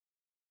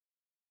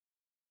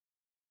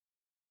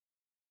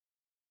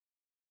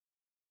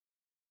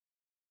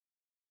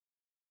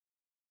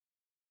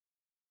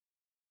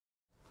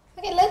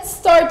Okay, let's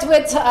start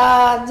with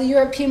the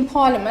European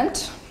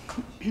Parliament.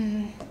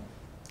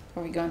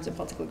 Before we go into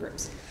political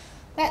groups.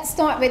 Let's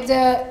start with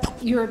the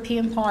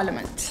European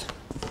Parliament.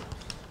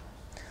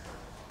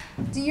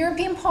 The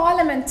European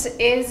Parliament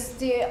is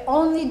the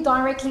only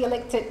directly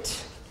elected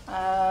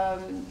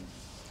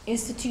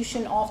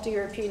institution of the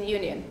European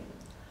Union.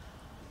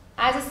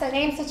 As the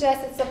name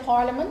suggests, it's a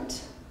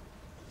parliament,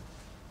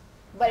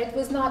 but it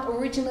was not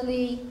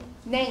originally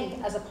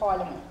named as a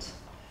parliament.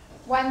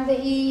 When the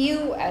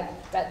EU,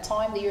 at that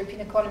time, the European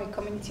Economic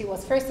Community,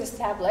 was first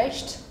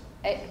established,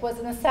 it was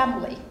an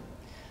assembly.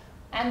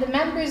 And the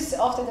members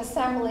of that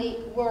assembly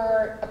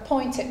were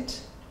appointed.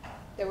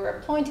 They were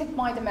appointed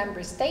by the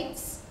member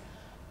states,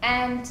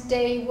 and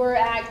they were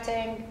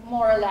acting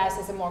more or less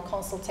as a more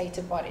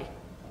consultative body.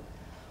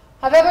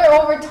 However,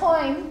 over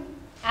time,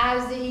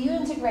 as the EU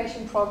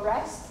integration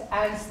progressed,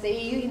 as the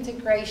EU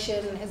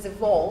integration has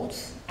evolved,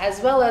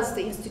 as well as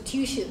the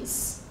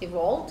institutions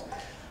evolved,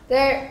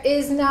 there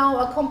is now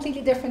a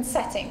completely different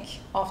setting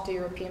of the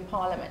European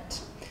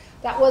Parliament.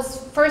 That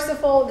was, first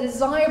of all,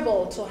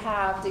 desirable to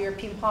have the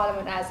European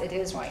Parliament as it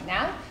is right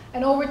now,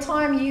 and over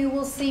time you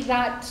will see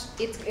that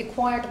it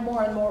acquired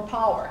more and more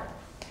power.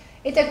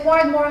 It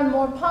acquired more and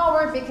more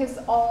power because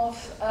of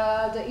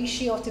the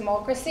issue of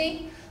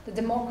democracy, the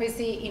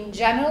democracy in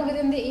general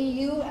within the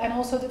EU, and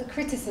also the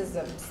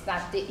criticisms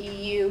that the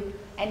EU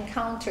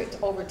encountered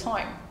over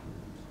time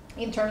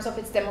in terms of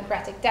its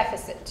democratic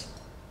deficit.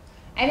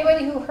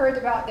 Anybody who heard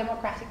about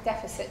democratic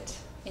deficit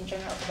in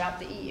general about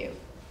the EU?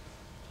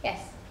 Yes?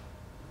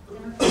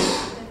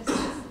 Democratic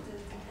deficit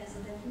as a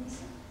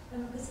definition.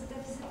 Democratic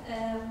deficit,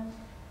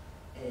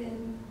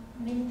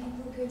 many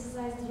people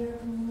criticize the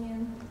European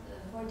Union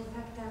for the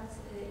fact that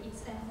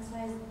it's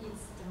emphasized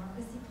its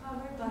democracy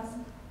power, but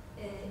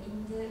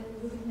in the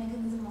ruling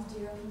mechanism of the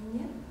European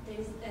Union, there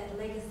is a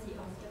legacy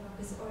of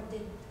democracy, or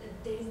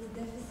there is the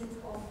deficit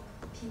of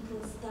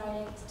people's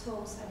direct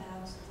talks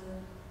about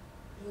the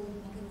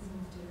ruling mechanism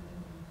of the European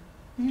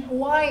Union.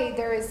 Why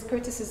there is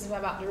criticism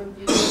about the ruling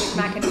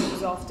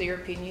mechanisms of the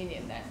European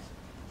Union then?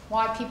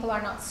 Why people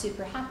are not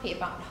super happy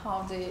about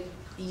how the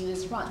EU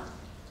is run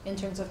in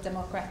terms of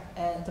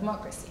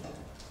democracy?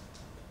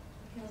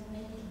 Because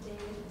maybe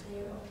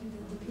their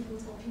opinion, the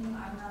people's opinion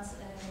are not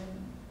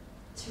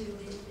truly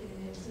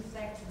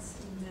reflected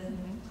in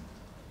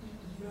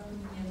the European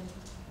Union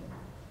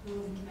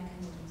ruling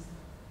mechanisms.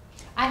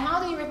 And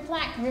how do you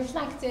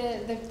reflect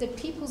the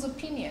people's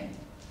opinion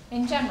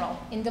in general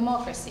in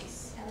democracies?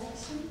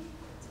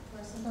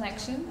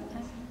 Election.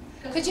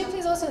 Could you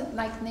please also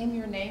name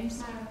your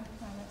names?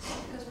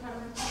 Because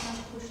Parliament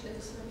cannot push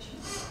legislation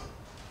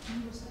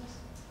process.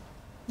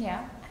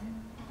 Yeah.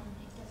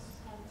 It does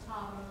have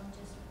power on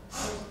just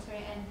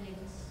budgetary and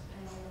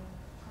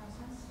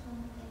consents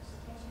from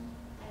legislation.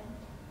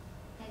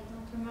 I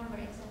don't remember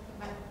exactly,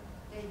 but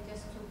they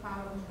just took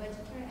power on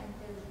budgetary and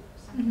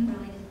something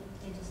related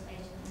with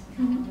legislation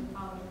and the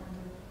power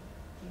under the.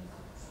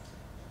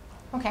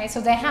 Okay,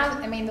 so they have,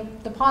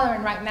 the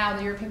Parliament right now,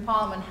 the European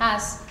Parliament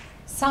has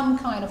some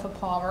kind of a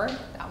power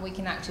that we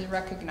can actually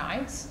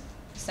recognize,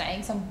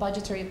 saying some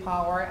budgetary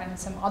power and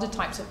some other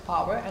types of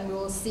power, and we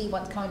will see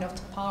what kind of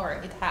power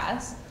it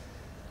has.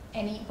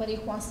 Anybody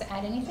who wants to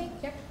add anything?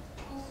 Yep.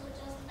 Also,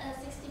 just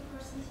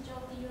 60%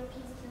 of the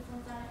European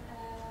citizens are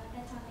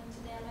attending to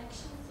the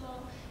election, so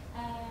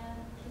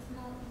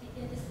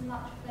this is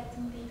not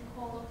reflecting the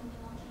whole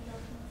opinion of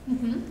the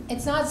Europeans.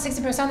 It's not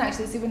 60%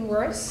 actually, it's even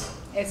worse.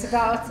 It's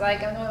about,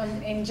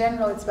 in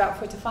general, it's about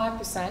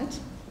 45%.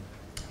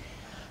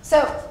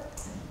 So,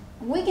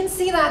 we can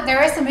see that there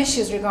are some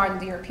issues regarding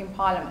the European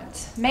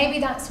Parliament. Maybe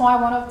that's why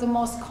one of the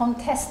most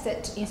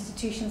contested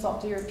institutions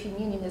of the European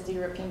Union is the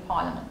European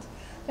Parliament.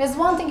 There's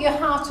one thing you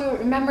have to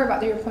remember about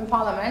the European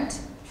Parliament,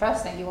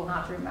 first thing you will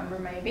have to remember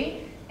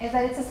maybe, is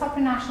that it's a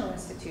supranational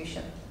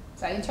institution.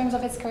 So in terms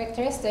of its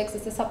characteristics,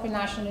 it's a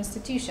supranational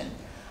institution.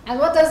 And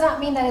what does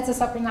that mean that it's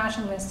a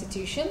supranational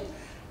institution?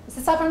 It's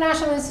a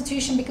supranational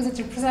institution because it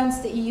represents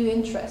the EU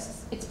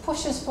interests. It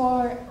pushes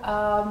for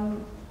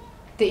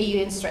the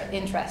EU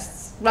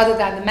interests rather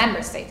than the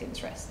member state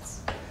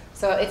interests.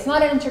 So it's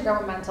not an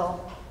intergovernmental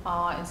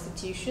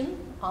institution,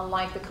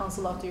 unlike the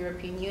Council of the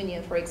European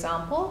Union, for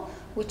example,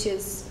 which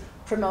is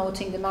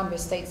promoting the member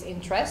states'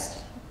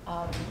 interest.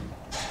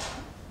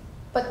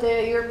 But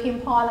the European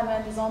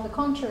Parliament is, on the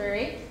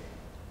contrary,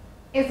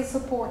 is a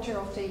supporter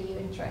of the EU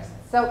interests.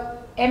 So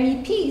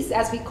MEPs,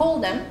 as we call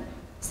them,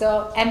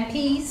 so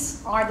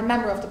MPs are the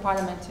member of the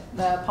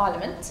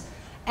Parliament.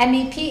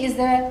 MEP is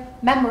the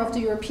member of the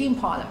European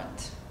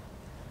Parliament,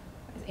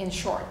 in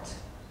short.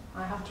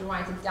 I have to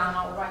write it down,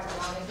 I'll write it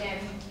down again.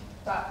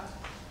 But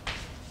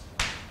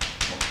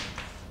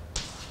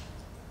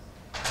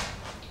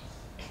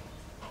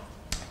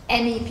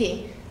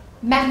MEP,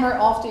 member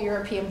of the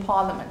European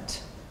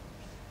Parliament.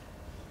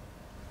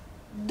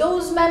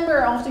 Those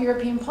members of the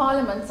European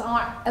Parliament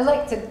are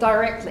elected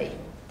directly.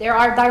 They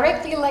are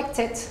directly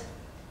elected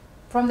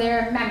from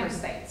their member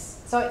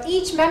states. So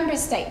each member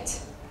state,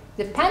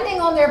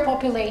 depending on their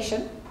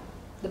population,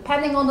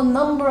 depending on the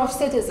number of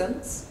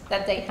citizens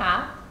that they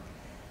have,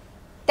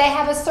 they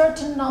have a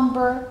certain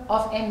number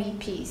of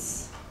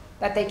MEPs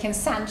that they can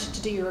send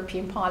to the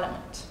European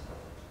Parliament.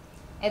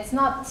 It's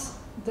not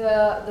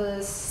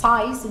the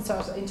size in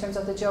terms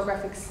of the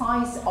geographic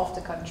size of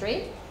the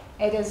country.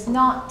 It is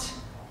not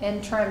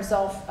in terms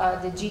of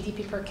the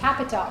GDP per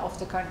capita of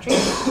the country.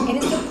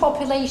 It is the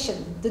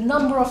population, the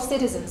number of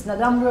citizens, the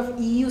number of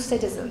EU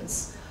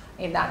citizens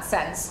in that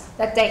sense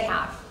that they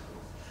have.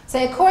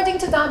 So according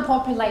to that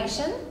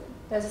population,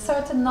 there's a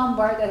certain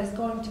number that is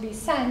going to be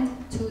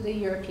sent to the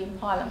European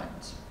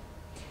Parliament.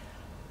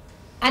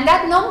 And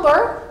that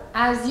number,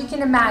 as you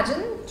can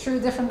imagine, through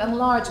different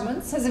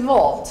enlargements, has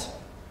evolved.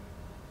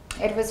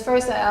 It was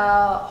first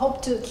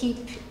hoped to keep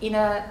in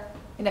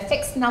a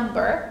fixed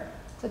number,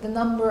 so the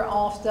number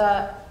of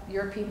the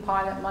European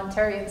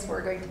parliamentarians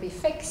were going to be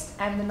fixed,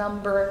 and the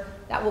number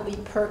that will be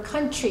per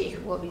country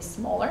will be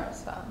smaller,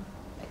 so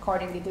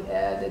accordingly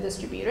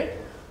distributed.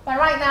 But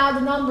right now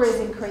the number is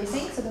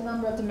increasing, so the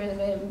number of the member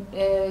of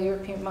the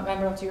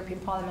European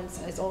Parliament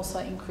is also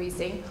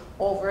increasing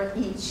over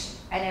each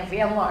and every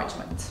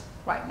enlargement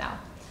right now.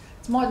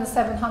 It's more than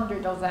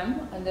 700 of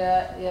them in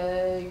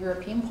the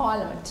European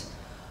Parliament.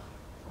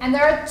 And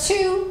there are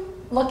two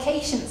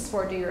locations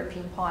for the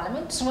European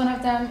Parliament. One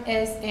of them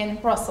is in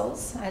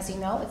Brussels, as you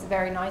know. It's a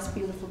very nice,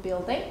 beautiful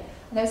building.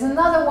 And there's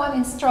another one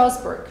in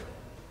Strasbourg.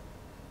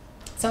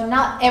 So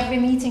not every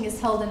meeting is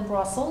held in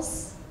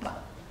Brussels.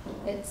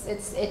 It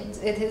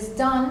is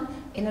done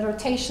in a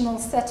rotational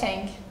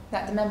setting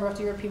that the member of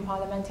the European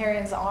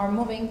parliamentarians are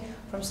moving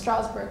from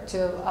Strasbourg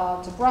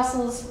to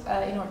Brussels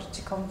in order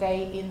to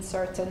convey in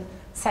certain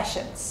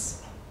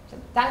sessions. So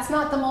that's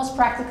not the most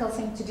practical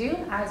thing to do,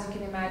 as you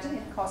can imagine.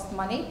 It costs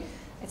money.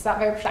 It's not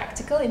very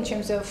practical in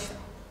terms of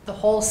the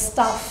whole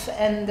stuff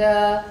and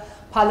the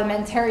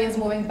parliamentarians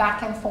moving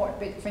back and forth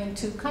between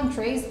two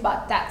countries,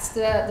 but that's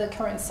the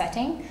current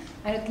setting,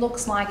 and it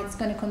looks like it's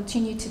going to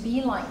continue to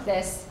be like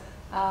this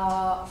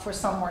for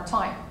some more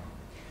time.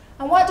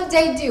 And what do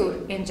they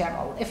do in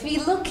general? If we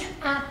look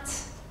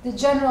at the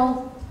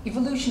general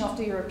evolution of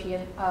the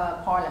European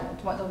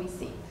Parliament, what do we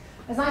see?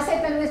 As I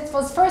said, when it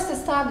was first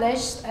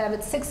established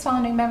with 6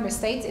 founding member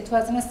states, it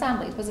was an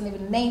assembly. It wasn't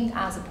even named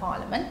as a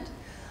parliament.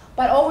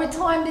 But over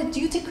time,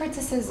 due to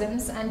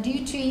criticisms and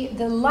due to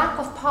the lack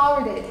of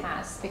power that it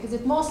has, because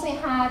it mostly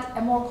had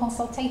a more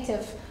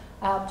consultative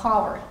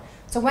power.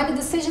 So when the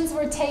decisions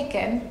were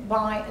taken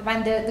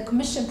when the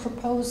Commission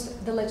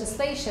proposed the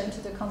legislation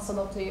to the Council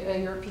of the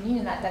European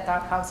Union, at that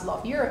time Council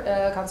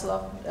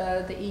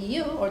of the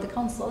EU, or the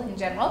Council in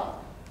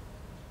general,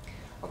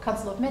 or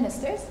Council of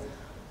Ministers,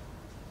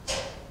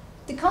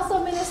 the Council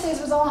of Ministers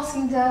was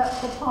asking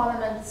the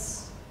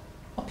Parliament's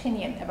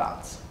opinion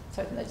about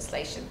certain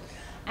legislation.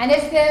 And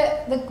if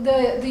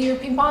the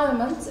European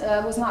Parliament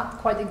was not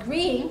quite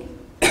agreeing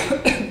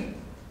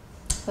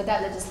with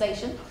that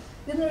legislation,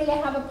 it didn't really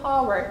have a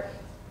power,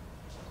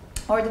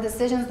 or the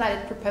decisions that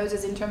it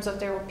proposes in terms of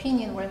their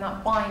opinion were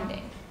not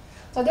binding.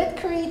 So that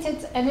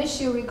created an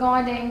issue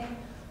regarding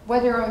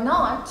whether or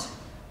not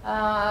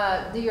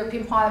the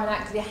European Parliament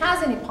actually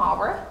has any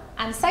power,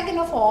 and second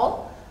of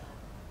all,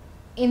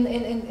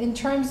 in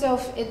terms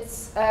of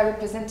its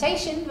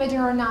representation,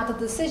 whether or not the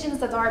decisions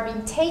that are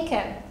being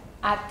taken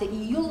at the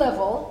EU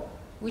level,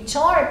 which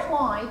are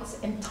applied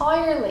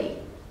entirely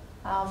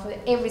for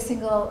every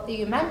single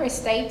EU member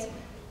state,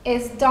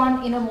 is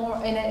done in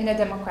a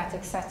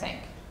democratic setting.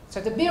 So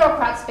the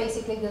bureaucrats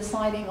basically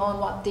deciding on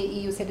what the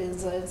EU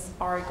citizens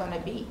are going to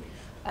be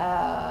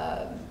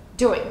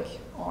doing,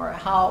 or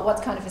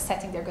what kind of a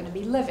setting they're going to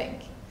be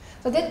living.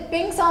 So that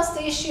brings us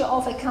the issue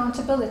of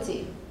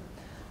accountability.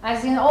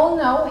 As you all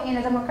know, in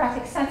a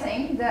democratic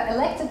setting, the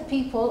elected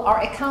people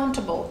are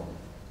accountable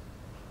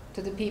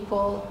to the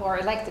people who are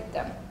elected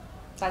them.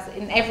 That's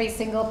in every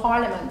single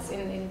parliament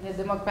in the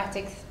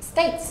democratic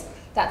states,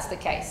 that's the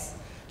case.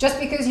 Just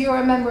because you're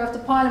a member of the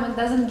parliament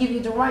doesn't give you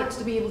the right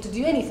to be able to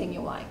do anything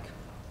you like.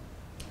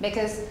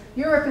 Because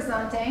you're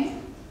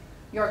representing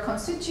your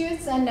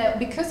constituents, and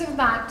because of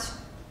that,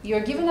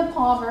 you're given a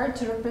power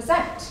to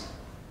represent.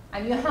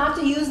 And you have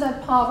to use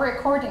that power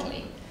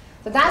accordingly.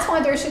 So that's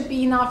why there should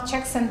be enough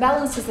checks and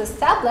balances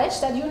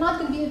established that you're not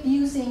going to be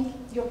abusing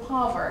your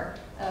power,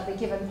 the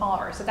given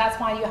power. So that's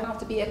why you have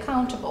to be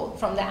accountable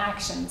from the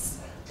actions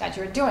that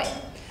you're doing.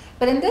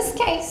 But in this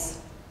case,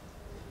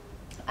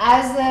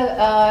 as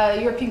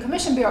the European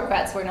Commission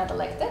bureaucrats were not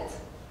elected,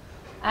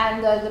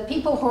 and the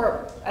people who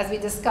are, as we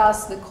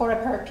discussed, the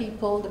COREPER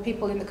people, the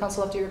people in the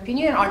Council of the European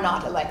Union are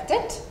not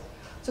elected.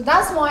 So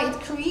that's why it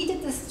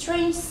created this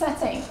strange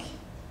setting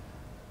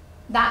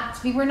that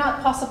we were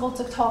not possible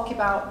to talk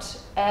about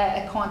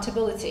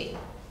accountability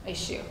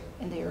issue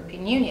in the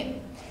European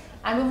Union.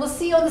 And we will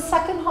see on the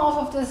second half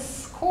of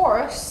this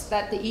course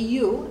that the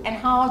EU and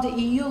how the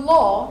EU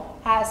law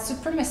has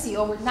supremacy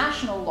over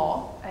national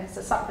law, and it's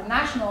a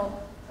supranational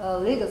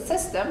legal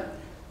system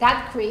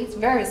that creates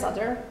various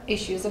other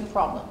issues and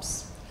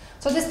problems.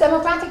 So this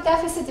democratic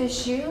deficit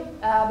issue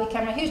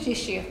became a huge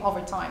issue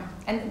over time.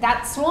 And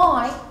that's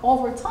why,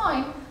 over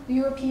time, the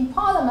European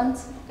Parliament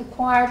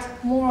acquired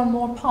more and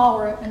more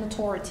power and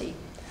authority.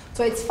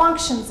 So its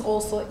functions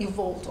also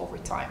evolved over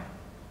time.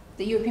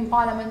 The European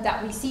Parliament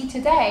that we see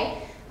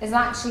today is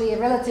actually a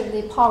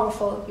relatively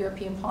powerful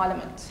European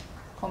Parliament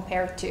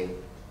compared to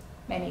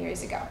many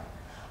years ago.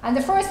 And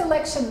the first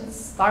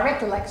elections,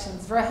 direct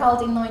elections, were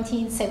held in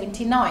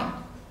 1979.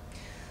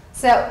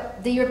 So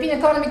the European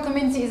Economic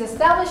Community is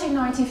established in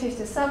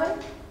 1957,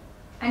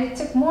 and it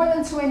took more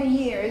than 20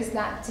 years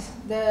that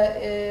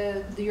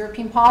the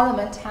European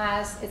Parliament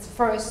has its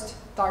first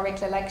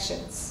direct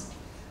elections.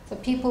 So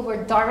people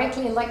were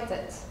directly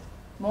elected.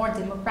 More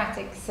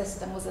democratic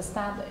system was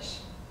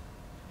established.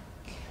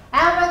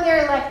 And when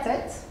they're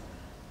elected,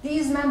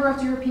 these members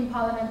of the European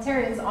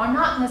parliamentarians are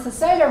not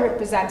necessarily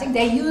representing.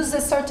 They use a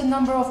certain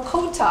number of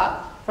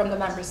quota from the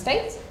member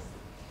states.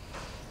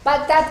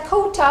 But that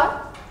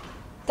quota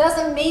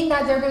doesn't mean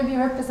that they're going to be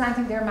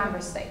representing their member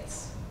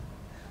states.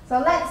 So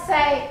let's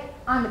say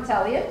I'm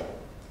Italian,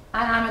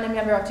 and I'm a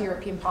member of the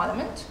European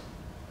Parliament.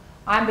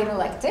 I'm being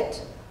elected.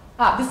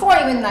 Before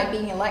even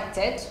being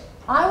elected,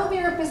 I will be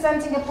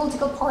representing a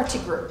political party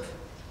group,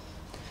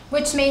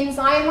 which means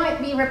I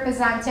might be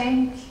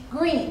representing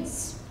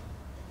Greens,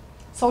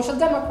 Social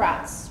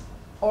Democrats,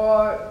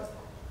 or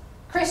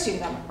Christian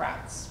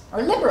Democrats,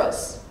 or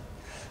Liberals.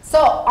 So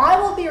I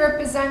will be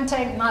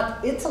representing,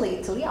 not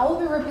Italy, I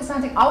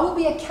will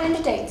be a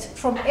candidate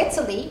from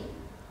Italy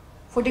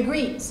for the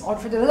Greens or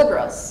for the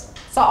Liberals.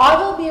 So I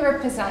will be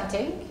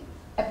representing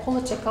a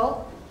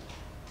political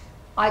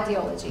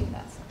ideology in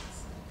that sense.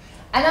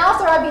 And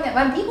after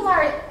when people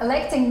are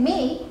electing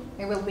me,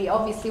 they will be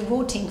obviously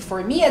voting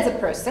for me as a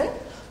person,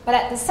 but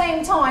at the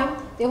same time,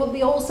 they will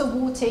be also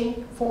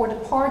voting for the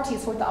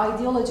parties, for the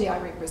ideology I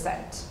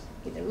represent.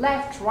 Either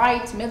left,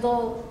 right,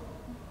 middle,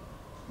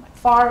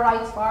 far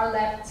right, far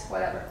left,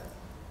 whatever.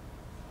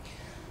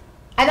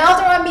 And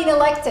after I'm being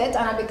elected and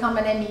I become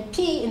an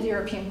MEP in the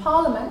European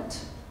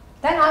Parliament,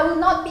 then I will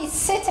not be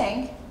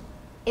sitting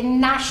in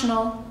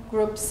national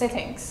group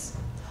sittings.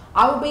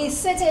 I will be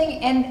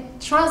sitting in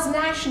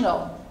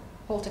transnational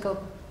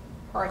political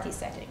party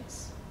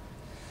settings.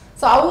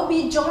 So I will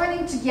be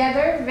joining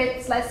together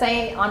with, let's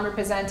say I'm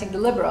representing the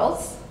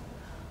Liberals,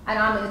 and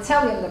I'm an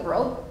Italian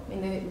Liberal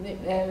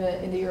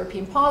in the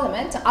European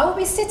Parliament. I will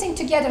be sitting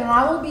together and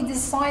I will be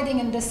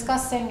deciding and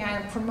discussing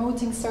and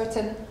promoting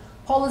certain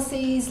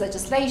policies,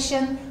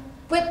 legislation,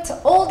 with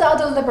all the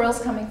other Liberals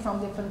coming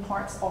from different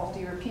parts of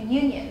the European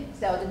Union.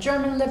 So the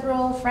German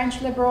Liberal,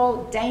 French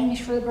Liberal,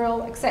 Danish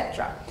Liberal,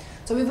 etc.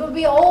 So we will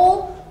be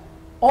all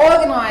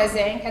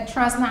organizing a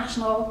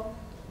transnational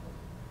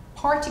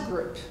party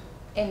group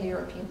in the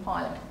European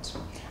Parliament.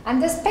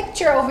 And this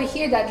picture over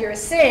here that you're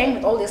seeing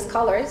with all these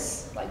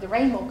colors, like the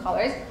rainbow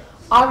colors,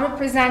 are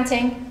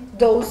representing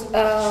those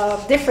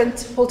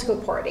different political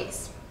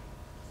parties.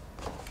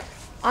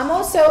 I'm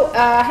also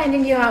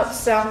handing you out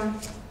some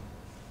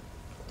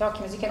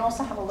documents. You can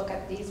also have a look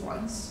at these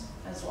ones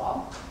as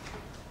well.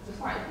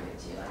 Before I give it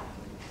to you,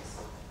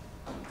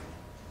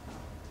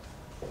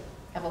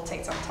 it will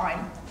take some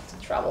time to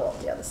travel on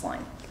the other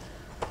side.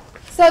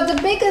 So the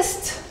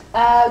biggest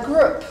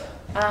group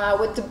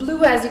with the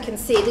blue, as you can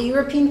see, the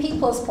European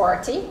People's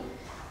Party.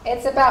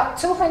 It's about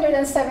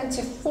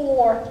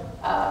 274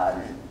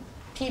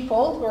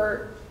 people who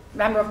are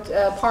member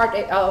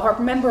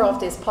of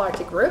this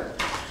party group.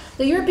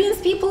 The European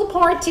People's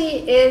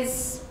Party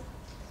is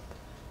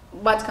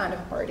what kind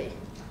of party?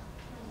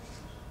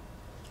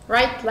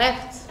 Right,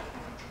 left?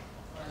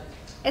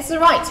 It's the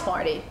right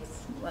party.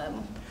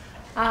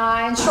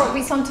 In short,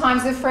 we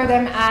sometimes refer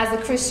them as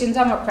the Christian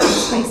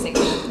Democrats,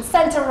 basically,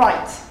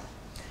 center-right.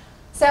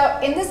 So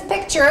in this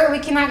picture, we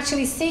can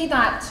actually see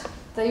that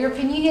the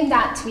European Union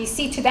that we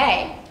see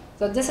today,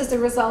 so this is the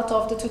result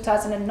of the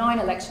 2009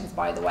 elections,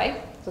 by the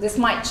way, so this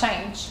might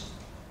change.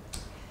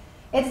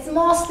 It's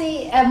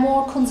mostly a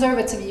more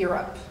conservative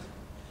Europe.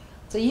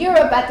 So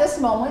Europe at this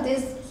moment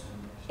is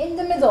in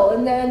the middle,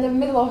 in the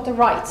middle of the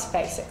right,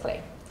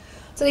 basically.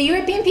 So the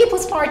European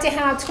People's Party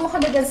had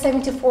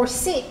 274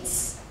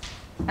 seats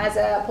as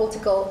a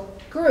political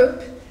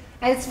group,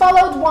 and it's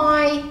followed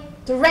by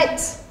the red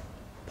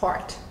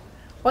part.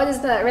 What is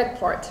the red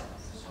part?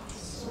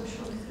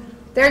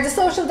 They're the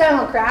Social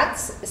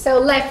Democrats, so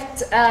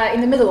left in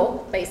the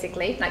middle,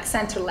 basically, like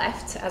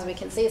center-left, as we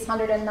can see. It's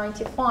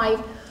 195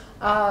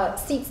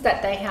 seats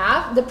that they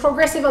have. The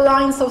Progressive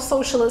Alliance of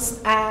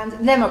Socialists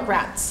and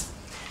Democrats.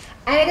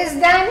 And it is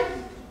then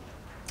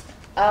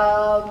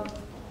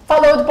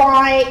followed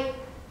by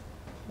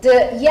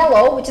the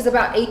yellow, which is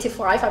about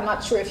 85. I'm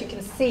not sure if you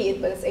can see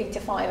it, but it's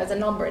 85 as a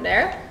number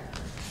there.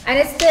 And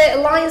it's the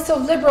Alliance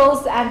of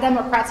Liberals and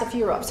Democrats of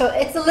Europe. So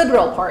it's the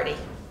Liberal Party,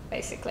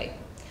 basically.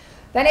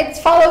 Then it's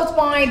followed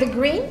by the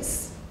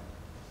Greens,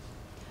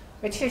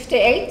 with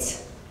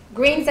 58,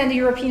 Greens and the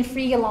European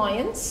Free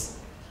Alliance,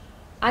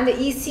 and the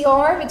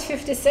ECR with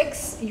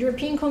 56,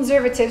 European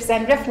Conservatives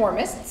and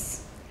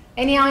Reformists.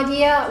 Any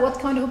idea what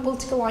kind of a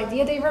political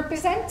idea they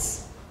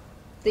represent?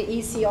 The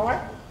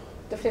ECR,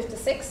 the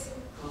 56?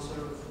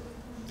 Conservative.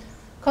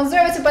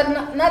 Conservative, but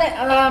not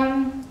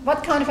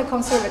what kind of a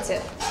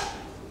conservative?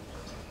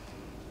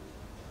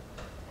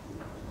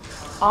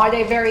 Are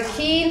they very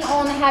keen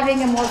on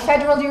having a more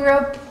federal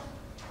Europe,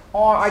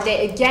 or are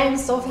they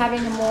against of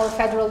having a more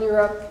federal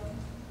Europe?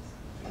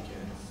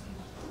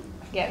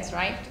 Against,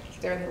 right?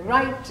 They're in the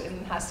right,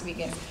 and it has to be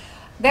against.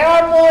 There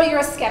are more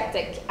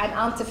Eurosceptic and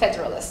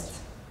anti-federalist.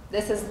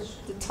 This is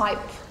the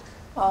type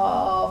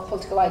of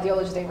political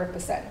ideology they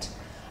represent.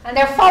 And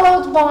they're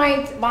followed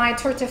by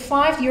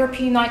 35,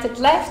 European United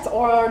Left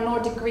or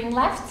Nordic Green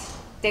Left.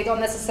 They don't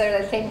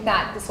necessarily think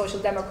that the Social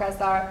Democrats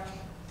are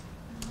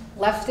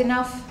left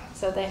enough,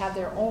 so they have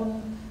their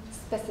own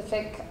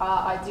specific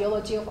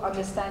ideology of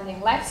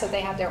understanding left, so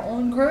they have their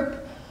own group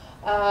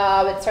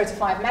with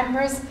 35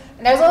 members.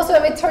 And there's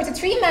also with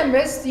 33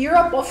 members, the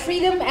Europe of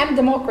Freedom and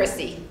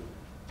Democracy.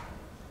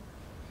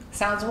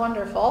 Sounds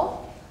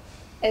wonderful.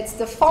 It's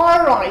the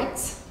far right,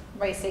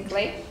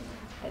 basically.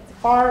 It's the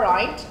far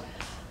right.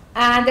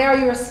 And they are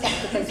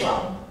Eurosceptic as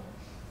well.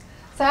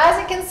 So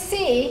as you can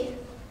see,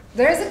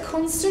 there is a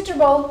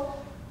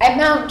considerable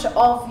amount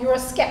of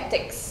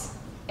Eurosceptics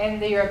in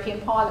the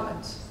European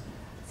Parliament.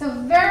 So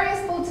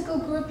various political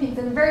groupings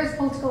and various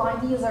political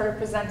ideas are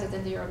represented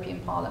in the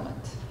European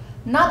Parliament.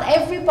 Not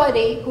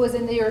everybody who is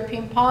in the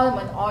European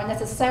Parliament are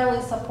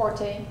necessarily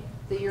supporting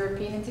the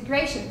European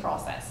integration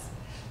process.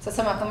 So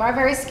some of them are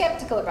very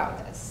skeptical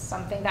about this,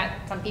 something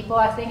that some people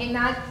are thinking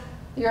that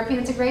the European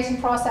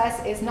integration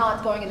process is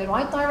not going in the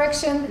right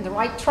direction, in the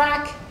right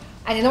track,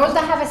 and in order to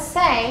have a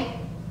say,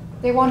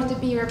 they wanted to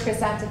be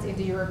represented in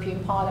the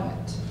European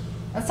Parliament.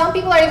 And some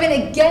people are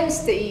even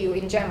against the EU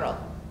in general.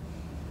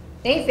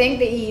 They think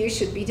the EU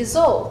should be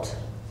dissolved.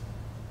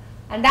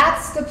 And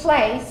that's the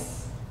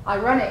place,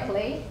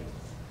 ironically,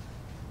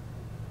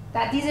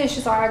 that these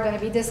issues are going to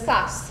be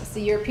discussed. It's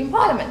the European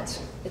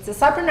Parliament. It's a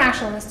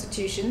supranational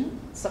institution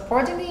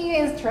supporting the EU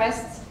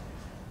interests,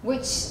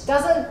 which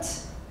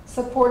doesn't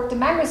support the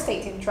member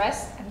state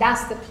interests, and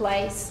that's the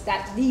place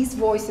that these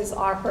voices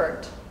are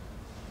heard.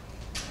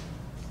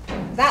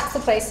 That's the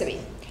place to be.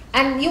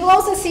 And you will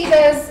also see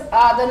there's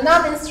the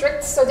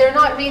non-instructs, so they're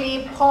not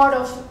really part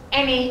of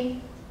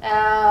any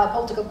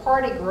political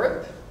party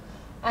group,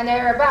 and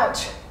they're about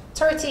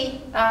 30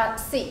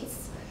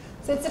 seats.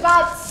 So it's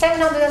about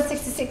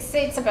 766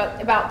 seats,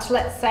 about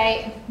let's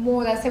say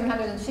more than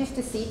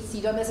 750 seats.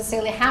 You don't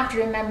necessarily have to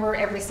remember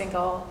every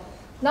single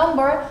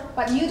number,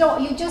 but you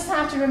just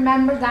have to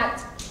remember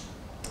that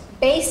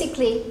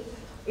basically,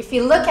 if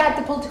you look at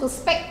the political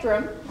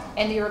spectrum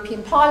in the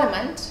European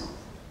Parliament,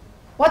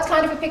 what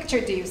kind of a picture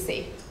do you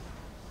see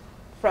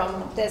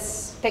from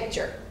this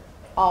picture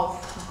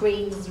of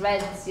greens,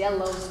 reds,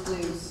 yellows,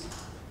 blues?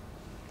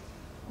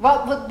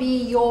 What would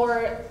be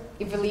your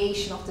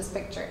evaluation of this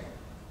picture?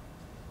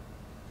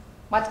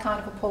 What kind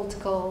of a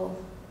political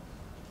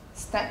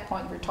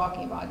standpoint we're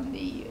talking about in the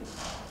EU?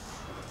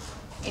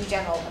 In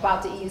general,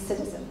 about the EU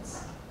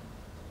citizens?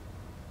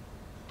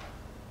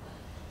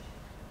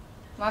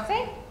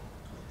 Nothing?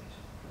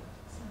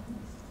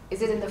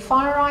 Is it in the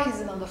far right? Is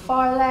it on the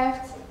far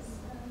left?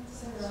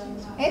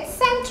 It's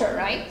center,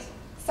 right?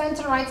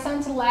 Center right,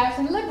 center left,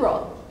 and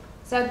liberal.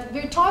 So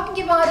we're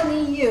talking about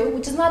an EU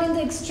which is not in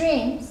the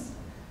extremes.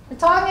 We're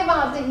talking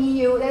about the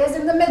EU that is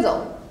in the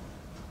middle.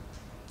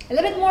 A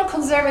little bit more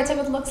conservative,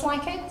 it looks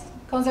like it.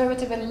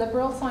 Conservative and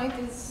liberal side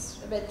is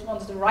a bit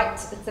on the right.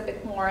 It's a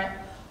bit more,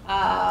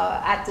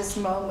 at this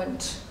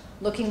moment,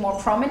 looking more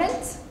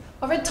prominent.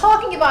 But we're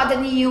talking about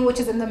an EU which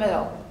is in the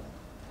middle.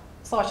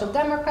 Social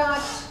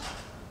Democrat,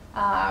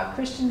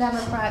 Christian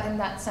Democrat, in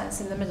that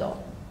sense, in the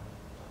middle.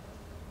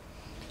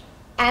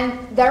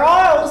 And there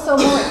are also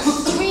more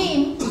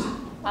extreme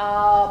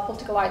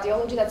political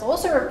ideology that's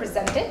also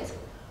represented,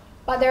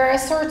 but there are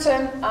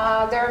certain,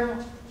 they're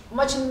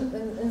much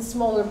in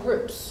smaller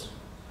groups.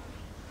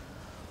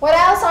 What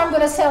else I'm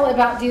going to say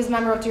about these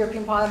members of the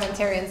European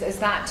parliamentarians is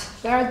that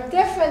there are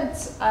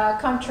different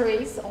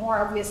countries who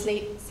are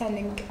obviously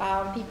sending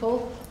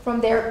people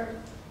from their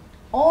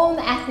own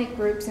ethnic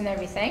groups and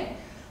everything.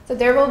 So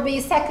there will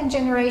be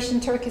second-generation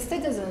Turkish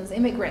citizens,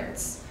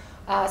 immigrants,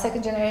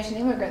 second-generation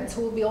immigrants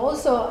who will be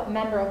also a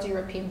member of the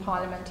European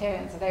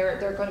parliamentarians.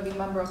 They're going to be a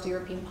member of the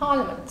European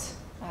Parliament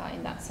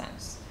in that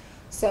sense.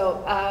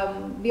 So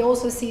we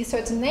also see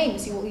certain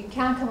names. You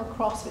can come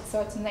across with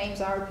certain names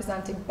that are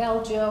representing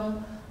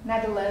Belgium,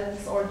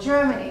 Netherlands, or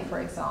Germany, for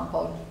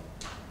example,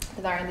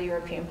 that are in the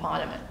European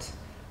Parliament.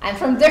 And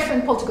from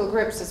different political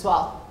groups as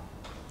well,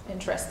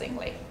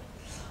 interestingly.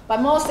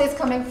 But mostly it's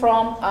coming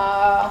from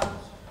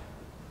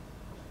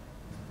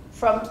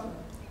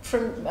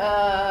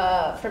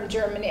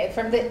Germany,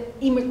 from the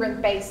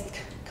immigrant-based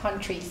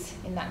countries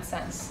in that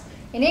sense.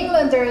 In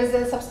England, there is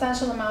a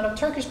substantial amount of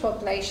Turkish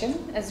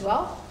population as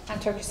well,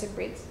 and Turkish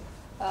Cypriots,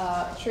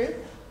 true.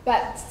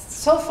 But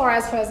so far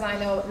as I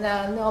know,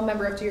 no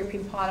member of the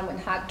European Parliament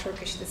had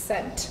Turkish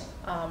descent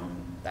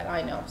that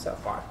I know so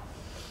far.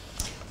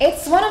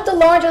 It's one of the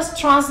largest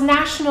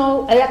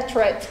transnational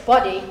electorate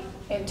body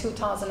in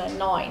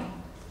 2009.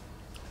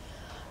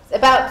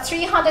 About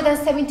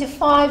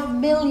 375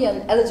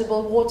 million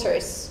eligible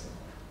voters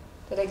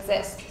that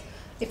exist.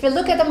 If you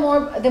look at a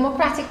more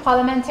democratic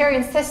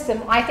parliamentarian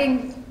system, I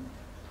think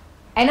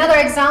Another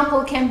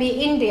example can be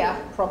India,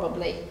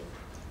 probably,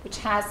 which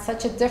has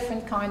such a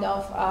different kind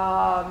of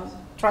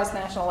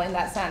transnational, in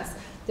that sense,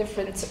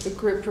 different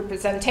group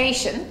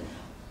representation.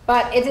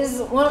 But it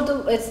is one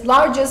of its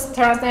largest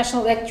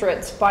transnational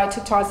electorates by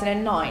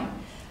 2009.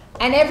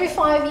 And every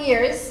 5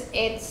 years,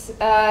 it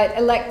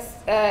elects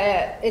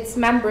its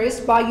members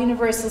by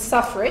universal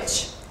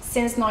suffrage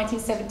since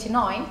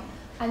 1979.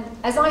 And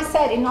as I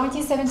said, in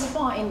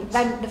 1975,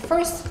 when the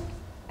first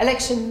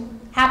election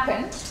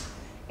happened,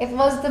 it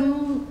was,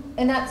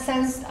 in that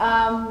sense,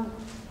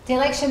 the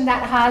election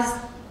that has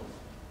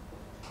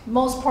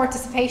most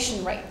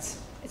participation rate.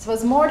 It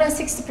was more than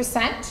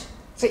 60%.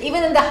 So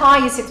even in the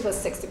highest, it was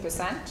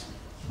 60%,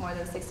 more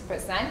than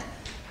 60%.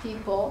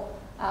 People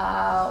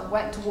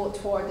went to vote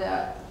for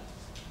the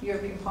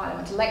European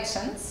Parliament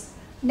elections.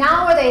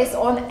 Nowadays,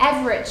 on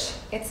average,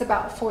 it's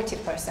about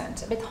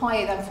 40%, a bit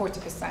higher than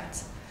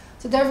 40%.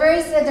 So there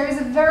is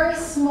a very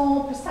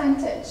small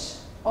percentage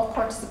of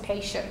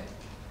participation,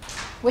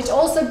 which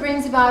also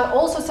brings about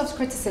all sorts of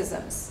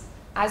criticisms.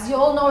 As you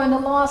all know, in the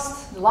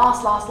last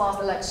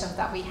elections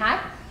that we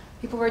had,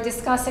 people were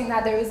discussing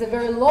that there is a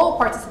very low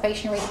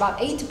participation rate, about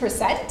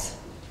 80%.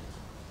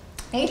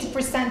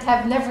 80%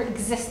 have never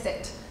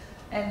existed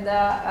in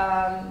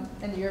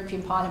the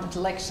European Parliament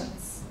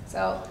elections.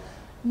 So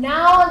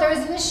now there is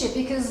an issue,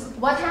 because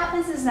what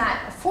happens is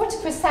that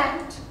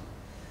 40%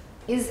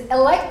 is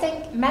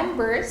electing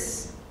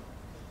members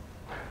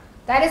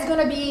that is going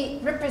to be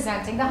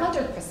representing the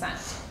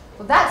 100%.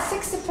 So that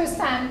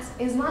 60%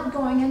 is not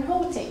going and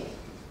voting.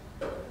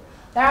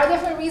 There are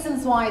different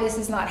reasons why this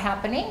is not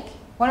happening.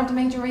 One of the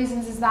major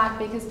reasons is that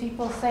because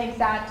people think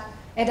that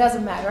it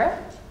doesn't matter.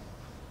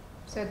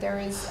 So there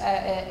is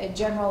a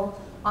general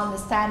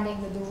understanding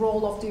that the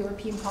role of the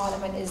European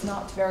Parliament is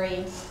not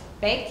very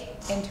big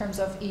in terms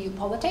of EU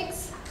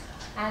politics.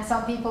 And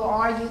some people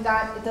argue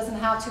that it doesn't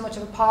have too much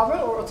of a power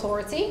or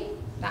authority.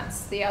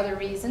 That's the other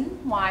reason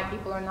why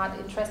people are not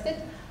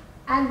interested.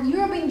 And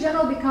Europe in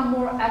general become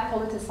more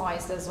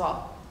apoliticized as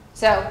well.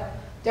 So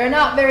they're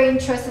not very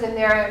interested in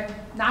their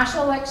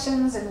national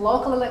elections and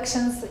local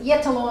elections,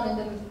 yet alone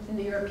in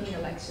the European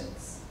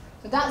elections.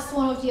 So that's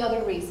one of the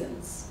other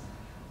reasons.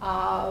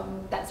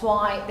 That's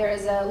why there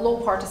is a low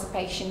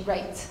participation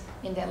rate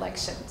in the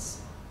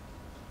elections.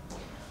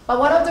 But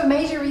one of the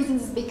major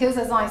reasons is because,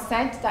 as I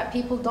said, that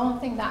people don't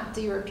think that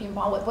the European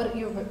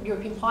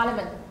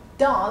Parliament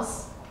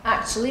does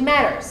actually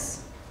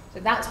matters.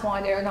 So that's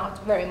why they're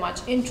not very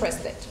much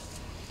interested.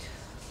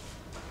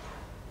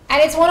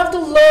 And it's one of the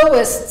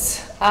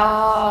lowest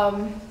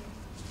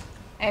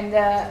in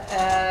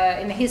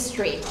the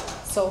history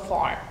so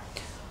far.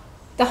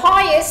 The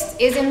highest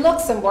is in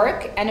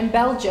Luxembourg and in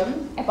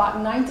Belgium, about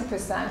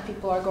 90%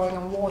 people are going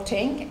and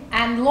voting,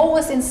 and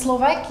lowest in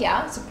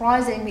Slovakia,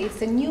 surprisingly,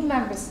 it's a new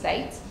member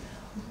state,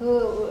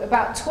 who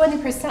about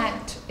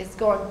 20% is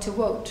going to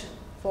vote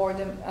for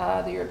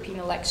the European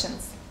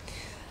elections.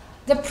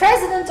 The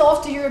President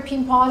of the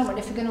European Parliament,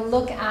 if you're going to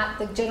look at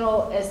the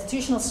general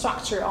institutional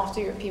structure of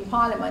the European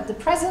Parliament, the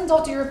President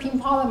of the European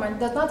Parliament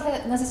does not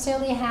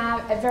necessarily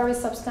have a very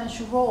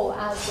substantial role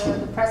as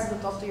the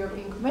President of the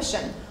European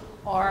Commission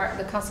or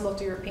the Council of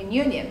the European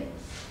Union.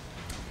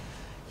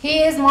 He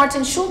is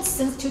Martin Schulz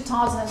since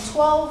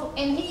 2012,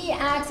 and he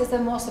acts as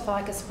most of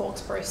like a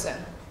spokesperson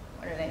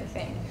more than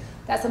anything.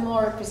 That's a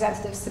more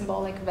representative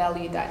symbolic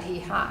value that he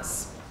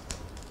has.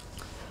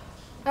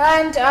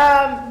 And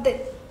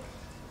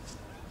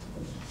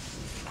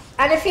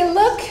if you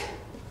look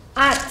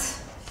at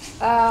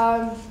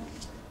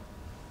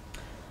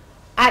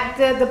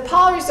the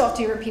powers of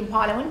the European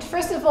Parliament,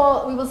 first of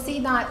all, we will see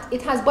that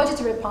it has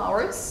budgetary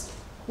powers,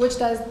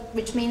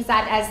 which means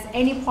that as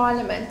any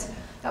parliament,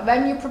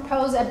 when you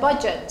propose a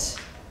budget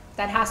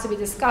that has to be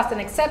discussed and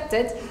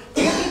accepted,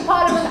 the European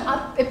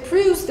Parliament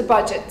approves the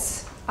budget.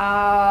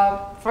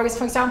 For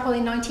example,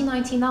 in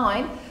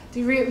 1999,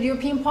 the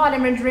European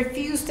Parliament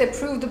refused to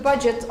approve the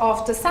budget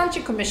of the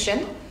Santer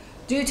Commission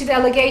due to the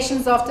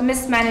allegations of the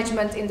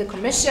mismanagement in the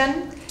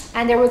Commission,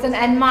 and there was an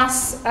en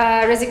masse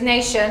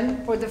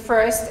resignation for the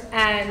first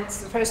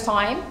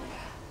time,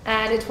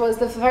 and it was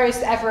the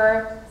first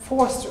ever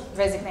forced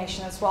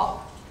resignation as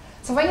well.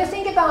 So when you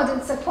think about it,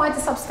 it's quite a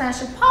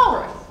substantial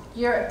power.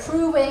 You're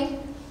approving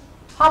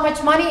how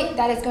much money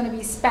that is going to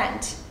be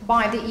spent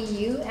by the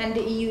EU and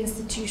the EU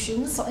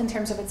institutions in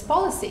terms of its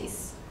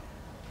policies.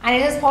 And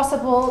it is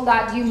possible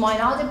that you might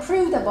not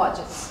approve the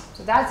budget.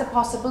 So that's a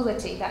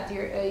possibility that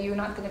you're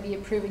not going to be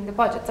approving the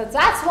budget. So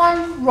that's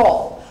one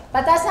role,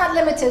 but that's not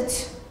limited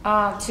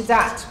to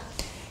that.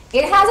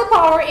 It has a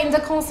power in the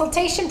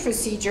consultation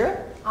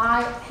procedure.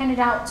 I handed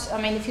out,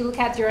 if you look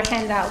at your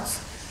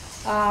handouts,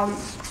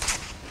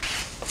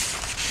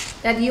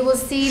 that you will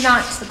see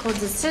that the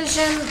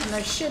co-decision, and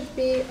there should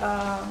be,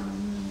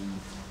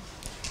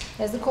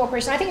 there's the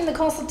cooperation. I think in the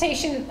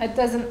consultation it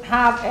doesn't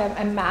have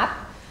a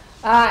map.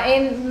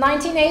 In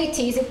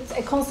 1980s,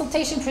 a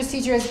consultation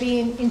procedure has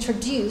been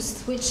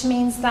introduced, which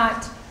means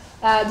that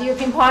the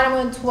European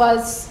Parliament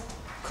was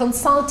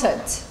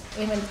consulted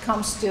when it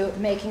comes to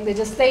making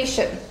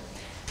legislation.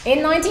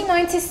 In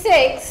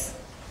 1996,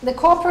 the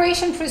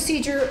cooperation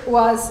procedure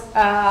was,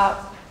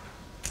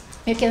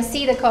 you can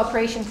see the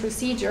cooperation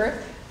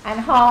procedure and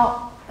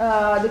how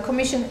the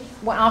Commission,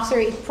 after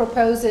it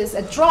proposes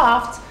a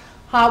draft,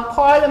 how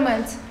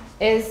Parliament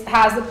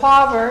has the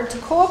power to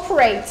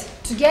cooperate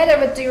together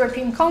with the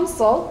European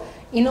Council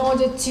in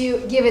order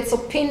to give its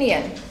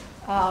opinion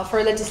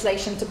for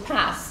legislation to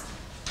pass.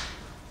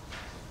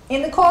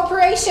 In the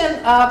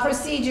cooperation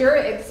procedure,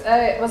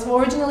 it was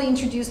originally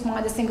introduced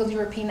by the Single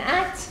European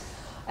Act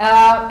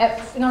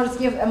in order to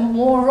give a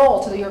more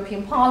role to the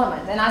European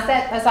Parliament. And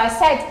as I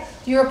said,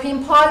 the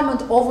European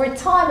Parliament over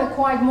time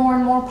acquired more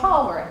and more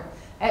power.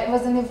 It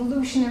was an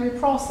evolutionary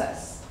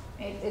process.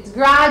 It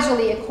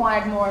gradually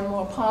acquired more and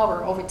more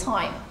power over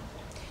time.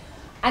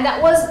 And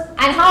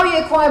how you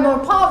acquire more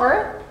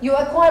power? You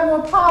acquire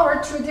more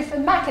power through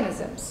different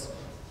mechanisms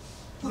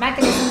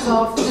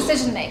of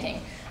decision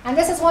making. And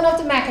this is one of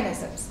the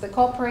mechanisms. The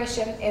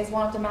cooperation is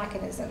one of the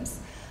mechanisms.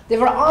 They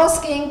were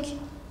asking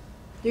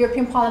the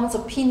European Parliament's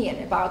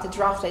opinion about the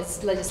draft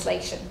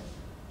legislation,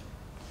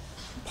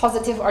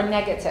 positive or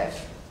negative.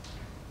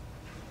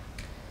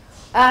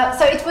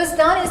 So it was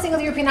done in the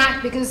Single European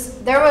Act because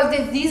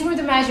these were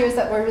the measures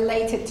that were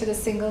related to the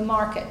single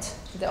market,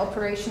 to the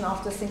operation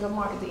of the single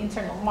market, the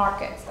internal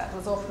market that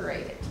was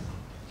operated.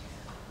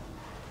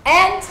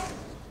 And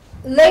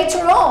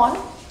later on,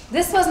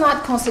 this was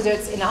not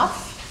considered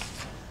enough.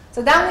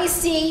 So then we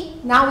see,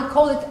 now we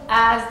call it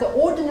as the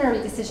ordinary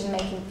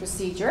decision-making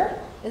procedure,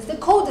 is the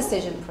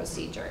co-decision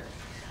procedure.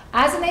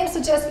 As the name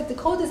suggests with the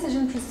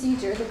co-decision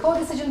procedure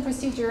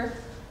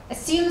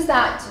assumes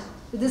that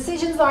the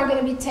decisions are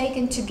going to be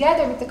taken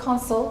together with the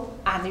Council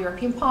and the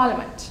European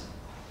Parliament.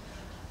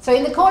 So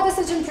in the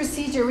co-decision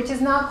procedure, which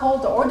is now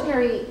called the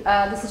ordinary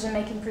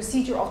decision-making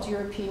procedure of the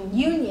European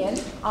Union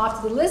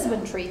after the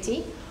Lisbon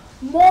Treaty,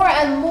 more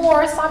and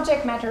more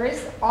subject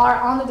matters are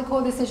under the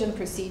co-decision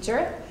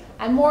procedure,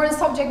 and more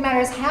subject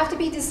matters have to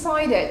be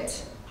decided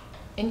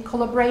in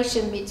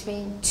collaboration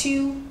between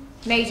two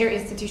major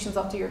institutions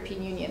of the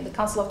European Union, the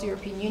Council of the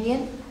European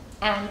Union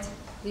and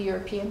the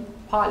European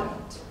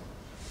Parliament.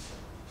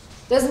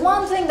 There's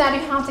one thing that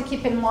you have to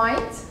keep in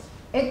mind.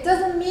 It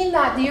doesn't mean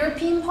that the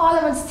European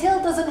Parliament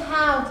still doesn't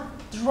have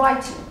the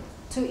right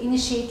to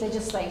initiate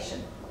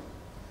legislation.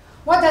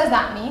 What does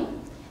that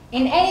mean?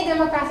 In any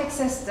democratic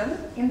system,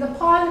 in the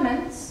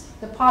Parliament,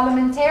 the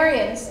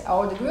parliamentarians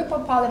or the group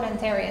of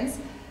parliamentarians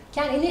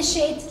can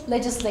initiate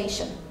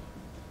legislation.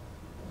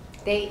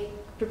 They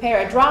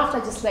prepare a draft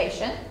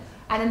legislation,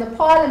 and in the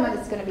Parliament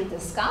it's going to be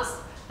discussed.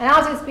 And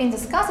after it's been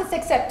discussed, it's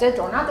accepted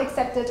or not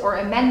accepted or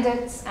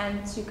amended,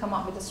 and you come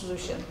up with a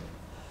solution.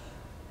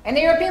 In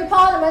the European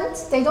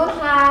Parliament, they don't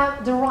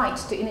have the right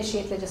to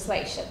initiate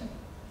legislation.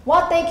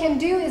 What they can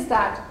do is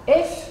that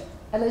if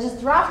a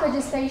draft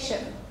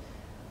legislation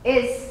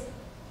is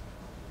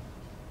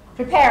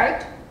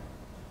prepared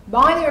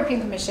by the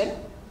European Commission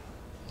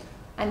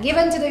and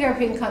given to the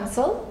European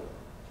Council,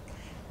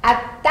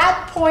 at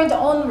that point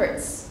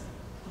onwards,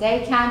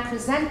 they can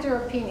present their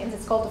opinions.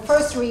 It's called the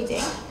first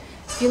reading.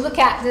 If you look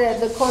at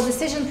the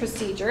co-decision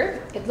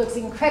procedure, it looks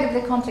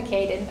incredibly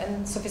complicated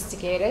and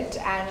sophisticated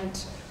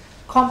and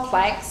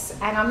complex,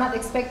 and I'm not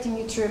expecting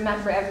you to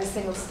remember every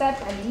single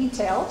step and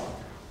detail.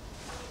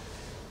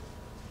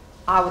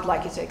 I would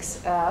like you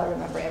to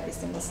remember every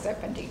single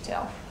step and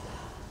detail.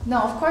 No,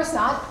 of course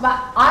not, but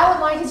I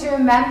would like you to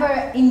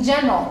remember in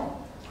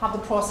general how the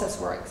process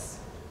works.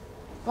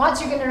 What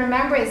you're going to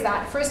remember is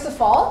that, first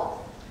of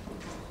all,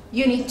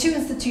 you need two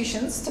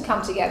institutions to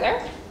come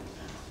together.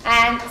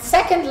 And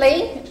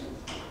secondly,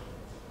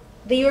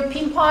 the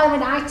European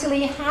Parliament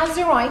actually has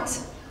the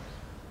right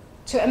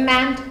to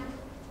amend,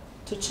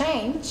 to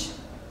change,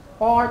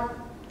 or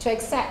to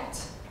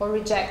accept or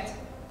reject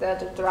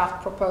the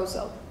draft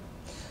proposal.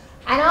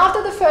 And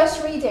after the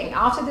first reading,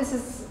 after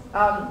this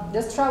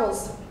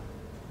travels,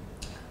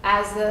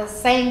 as the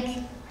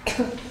saying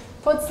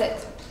puts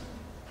it,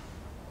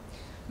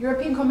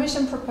 European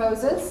Commission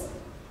proposes,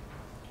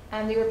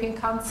 and the European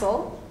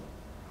Council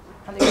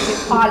and the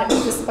European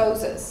Parliament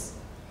disposes.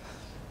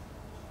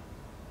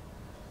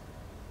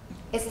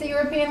 It's the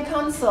European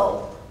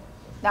Council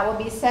that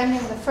will be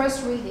sending the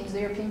first reading to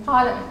the European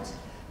Parliament.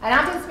 And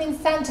after it's been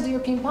sent to the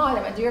European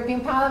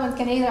Parliament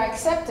can either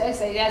accept it,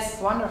 say, yes,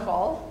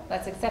 wonderful,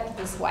 let's accept it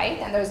this way,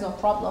 and there's no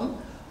problem,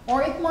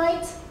 or it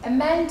might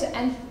amend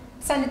and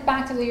send it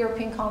back to the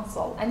European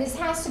Council. And this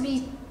has to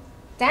be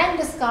then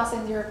discussed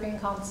in the European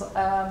Council,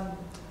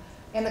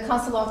 in the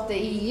Council of the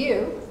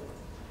EU,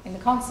 in the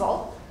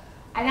Council,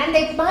 and then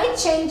they might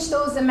change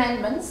those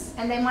amendments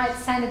and they might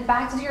send it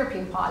back to the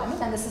European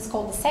Parliament, and this is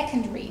called the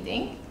second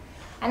reading.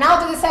 And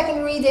after the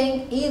second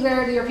reading,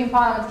 either the European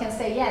Parliament can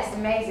say, yes,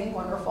 amazing,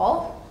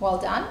 wonderful, well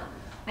done,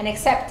 and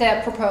accept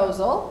the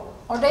proposal,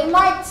 or they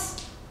might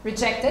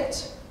reject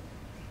it,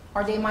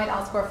 or they might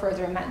ask for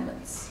further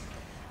amendments.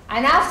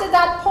 And after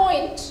that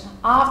point,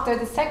 after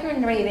the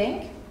second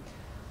reading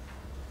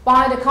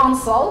by the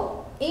Council,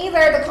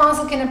 either the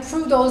Council can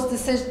approve those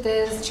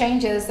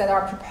changes that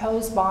are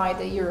proposed by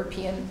the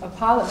European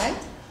Parliament,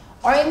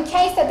 Or in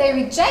case that they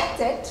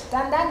reject it,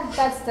 then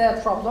that's the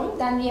problem.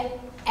 Then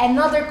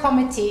another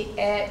committee,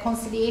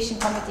 conciliation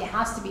committee,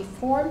 has to be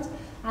formed,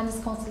 and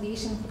this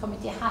conciliation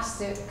committee has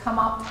to come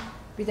up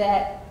with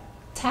a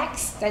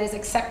text that is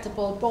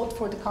acceptable both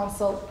for the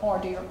Council or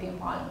the European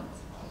Parliament.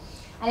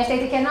 And if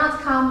they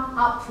cannot come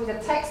up with a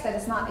text that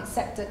is not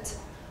accepted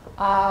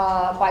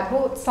by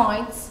both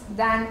sides,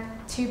 then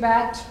too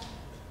bad,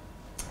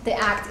 the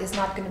act is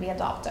not going to be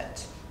adopted.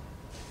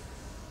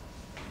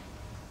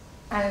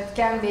 And it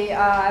can be,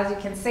 as you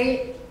can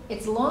see,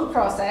 it's a long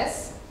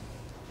process,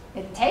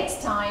 it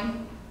takes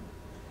time,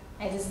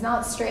 it is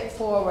not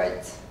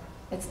straightforward,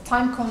 it's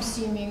time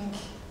consuming,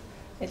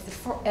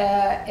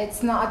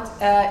 it's not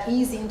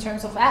easy in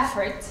terms of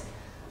effort,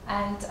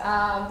 and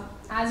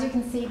as you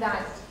can see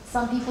that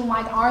some people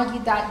might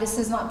argue that this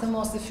is not the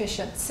most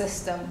efficient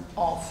system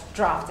of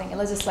drafting a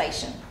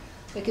legislation,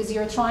 because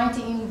you're trying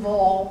to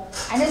involve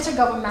an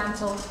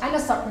intergovernmental and a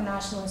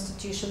supranational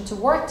institution to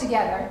work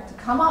together to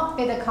come up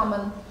with a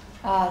common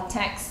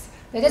text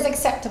that is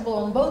acceptable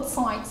on both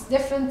sides.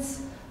 Different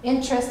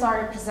interests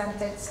are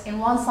represented. In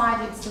one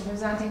side, it's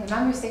representing the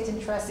member state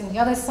interest. In the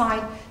other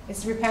side,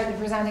 it's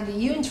representing the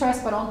EU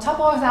interest. But on top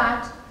of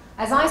that,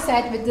 as I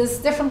said, with these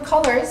different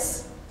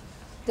colors,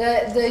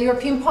 the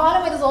European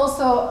Parliament is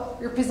also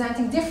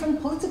representing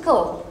different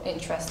political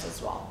interests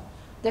as well,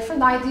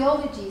 different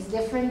ideologies,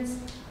 different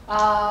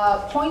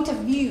point of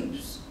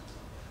views.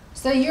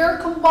 So you're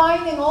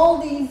combining all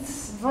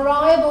these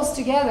variables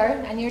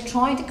together, and you're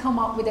trying to come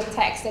up with a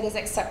text that is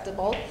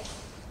acceptable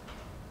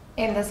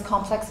in this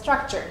complex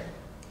structure.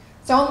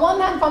 So on one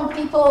hand, some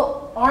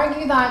people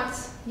argue that,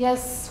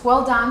 yes,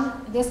 well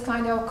done, this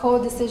kind of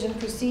co-decision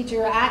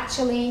procedure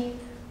actually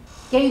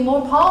gave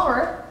more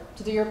power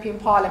to the European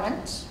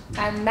Parliament,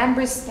 and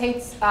member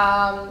states,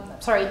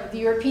 the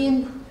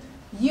European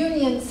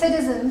Union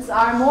citizens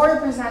are more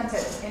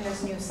represented in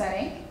this new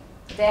setting.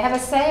 They have a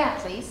say,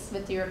 at least,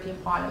 with the European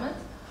Parliament.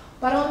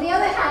 But on the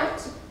other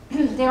hand,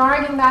 they're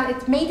arguing that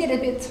it made it a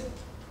bit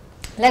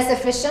less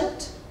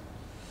efficient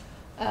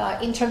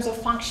in terms of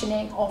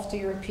functioning of the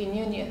European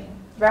Union.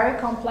 Very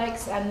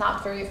complex and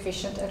not very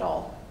efficient at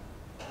all.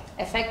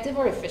 Effective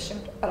or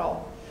efficient at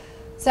all.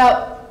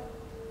 So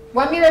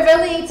when we're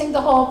evaluating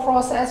the whole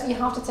process, we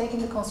have to take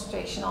into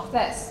consideration of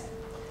this.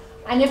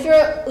 And if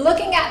you're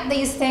looking at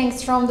these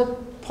things from the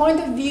point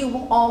of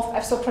view of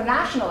a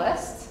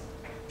supranationalist,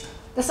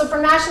 the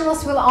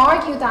supranationalists will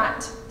argue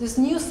that this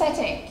new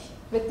setting,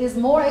 with these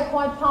more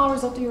acquired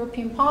powers of the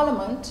European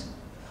Parliament,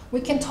 we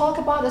can talk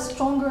about a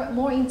stronger,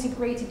 more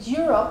integrated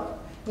Europe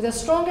with a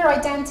stronger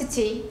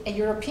identity, a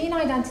European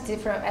identity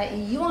from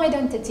an EU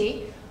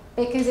identity,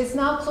 because it's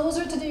now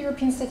closer to the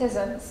European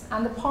citizens,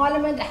 and the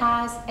Parliament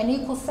has an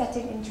equal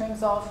setting in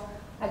terms of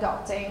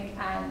adopting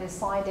and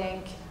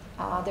deciding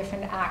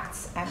different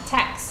acts and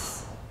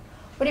texts.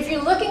 But if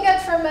you're looking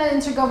at it from an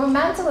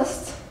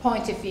intergovernmentalist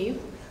point of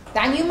view,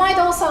 then you might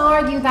also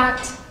argue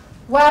that,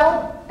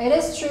 well, it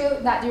is true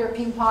that the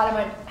European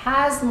Parliament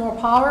has more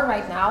power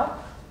right now,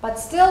 but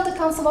still the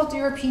Council of the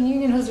European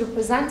Union, who's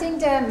representing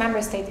the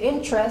member state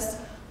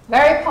interests,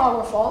 very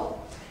powerful.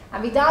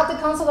 And without the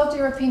Council of the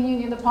European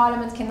Union, the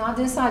Parliament cannot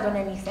decide on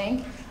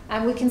anything.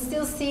 And we can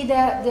still see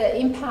the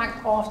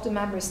impact of the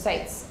member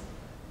states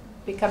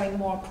becoming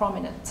more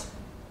prominent.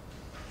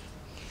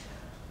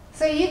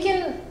 So you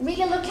can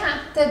really look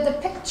at the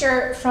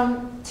picture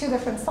from two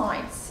different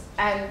sides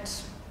and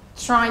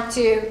try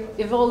to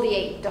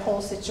evaluate the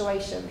whole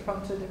situation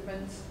from two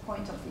different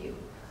points of view.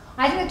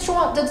 I think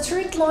the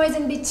truth lies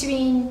in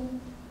between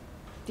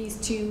these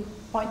two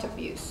points of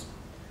views.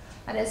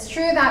 And it's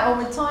true that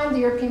over time the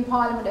European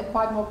Parliament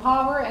acquired more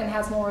power and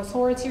has more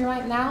authority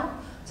right now.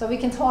 So we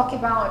can talk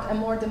about a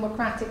more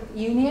democratic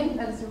union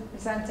that is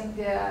representing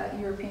the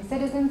European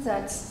citizens,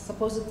 that's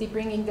supposedly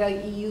bringing the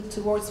EU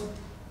towards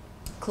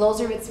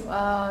closer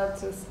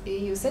to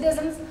EU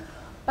citizens.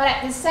 But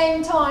at the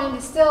same time,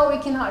 still we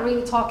cannot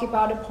really talk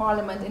about a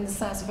parliament in the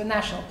sense of a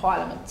national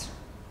parliament,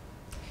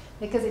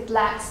 because it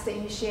lacks to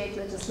initiate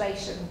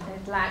legislation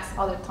and it lacks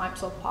other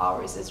types of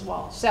powers as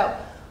well. So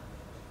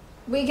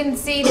we can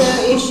see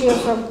the issue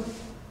from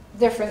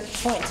different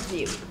points of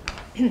view.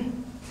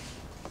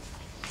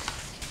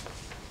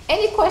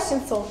 Any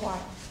questions so far?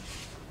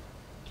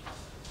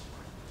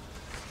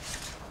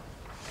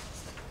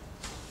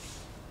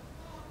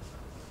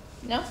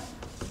 No?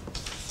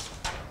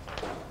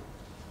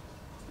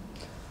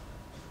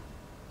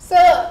 So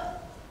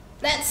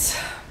let's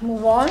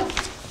move on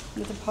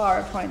with the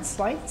PowerPoint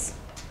slides.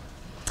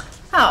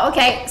 Oh,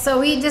 okay, so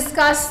we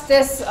discussed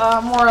this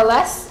more or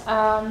less.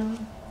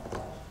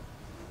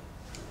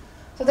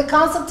 So the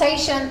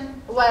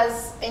consultation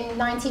was in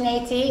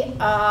 1980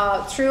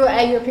 through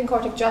a European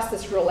Court of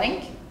Justice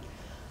ruling.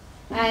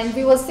 And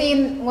we will see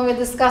when we're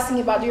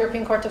discussing about the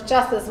European Court of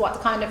Justice what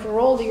kind of a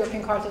role the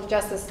European Court of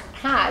Justice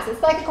has.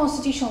 It's like a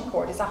constitutional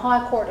court. It's a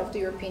high court of the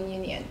European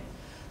Union.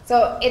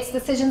 So its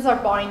decisions are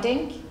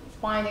binding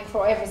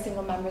for every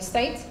single member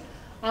state.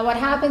 And what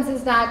happens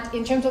is that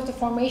in terms of the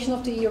formation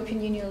of the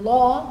European Union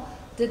law,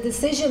 the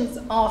decisions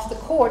of the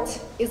court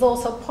is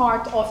also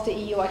part of the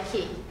EU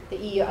acquis, the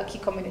EU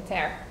acquis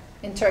communautaire,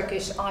 in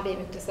Turkish AB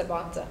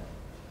müktesebatı.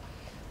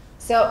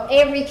 So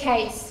every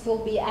case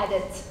will be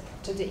added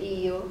to the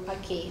EU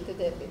acquis,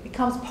 it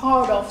becomes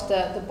part of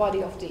the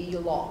body of the EU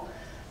law.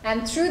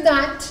 And through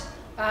that,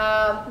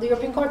 the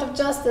European Court of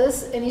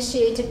Justice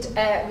initiated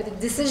with a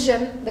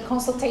decision the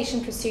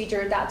consultation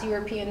procedure that the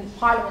European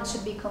Parliament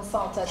should be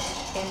consulted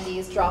in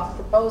these draft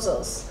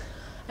proposals.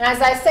 And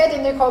as I said,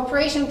 in the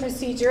cooperation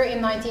procedure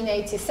in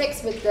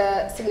 1986 with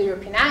the Single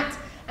European Act,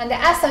 and the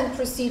assent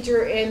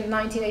procedure in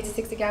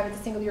 1986 again with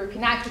the Single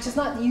European Act, which is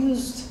not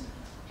used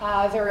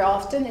very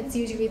often. It's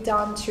usually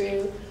done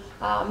through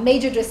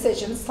major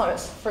decisions,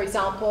 for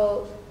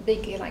example,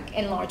 big like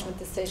enlargement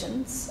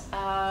decisions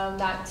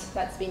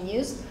that's been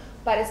used,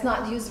 but it's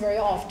not used very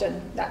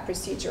often, that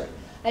procedure.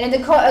 And in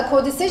the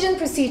co-decision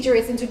procedure,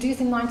 it's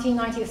introduced in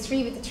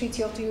 1993 with the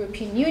Treaty of the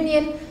European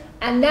Union,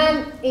 and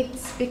then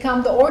it's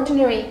become the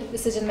ordinary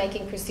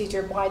decision-making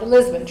procedure by the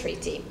Lisbon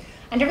Treaty.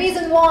 And the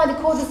reason why the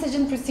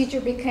co-decision procedure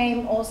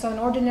became also an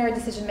ordinary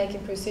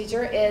decision-making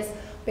procedure is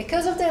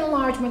because of the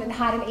enlargement, it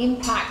had an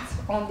impact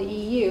on the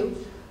EU,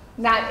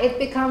 that it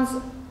becomes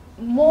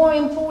more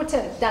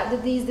important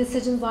that these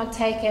decisions are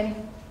taken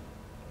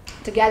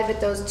together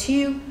with those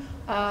two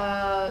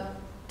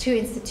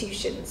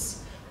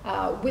institutions,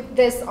 with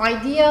this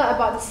idea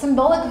about the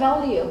symbolic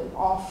value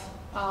of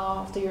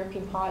the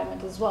European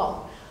Parliament as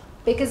well.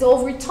 Because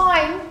over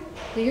time,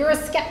 the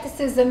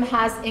Euroscepticism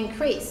has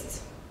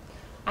increased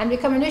and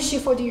become an issue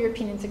for the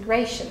European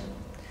integration.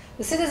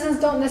 The citizens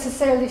don't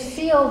necessarily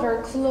feel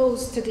very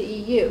close to the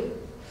EU.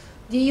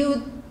 The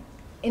EU,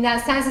 in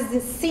that sense,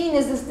 is seen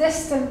as this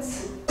distant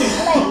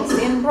place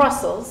in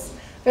Brussels,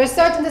 where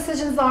certain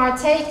decisions are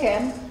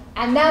taken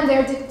and then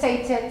they're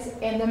dictated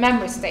in the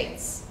member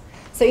states.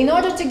 So in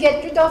order to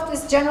get rid of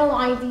this general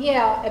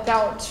idea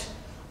about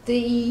the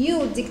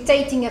EU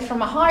dictating it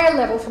from a higher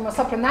level, from a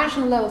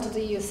supranational level to the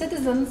EU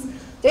citizens,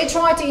 they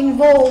try to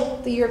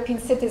involve the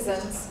European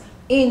citizens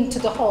into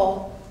the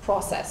whole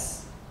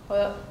process.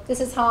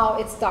 This is how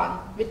it's done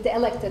with the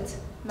elected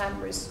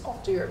members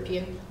of the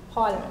European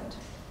Parliament.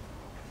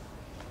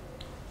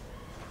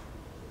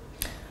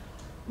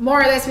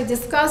 More or less we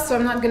discussed, so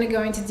I'm not going to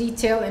go into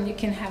detail, and you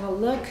can have a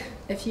look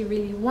if you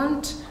really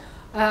want.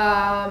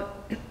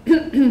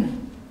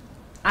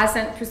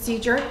 Assent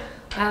procedure,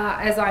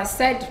 as I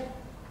said,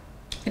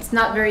 it's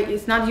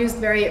not used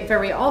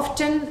very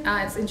often.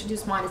 It's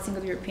introduced by the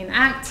Single European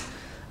Act.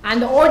 And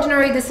the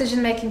ordinary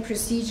decision-making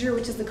procedure,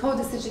 which is the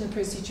co-decision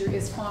procedure,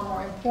 is far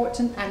more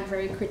important and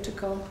very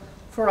critical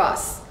for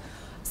us.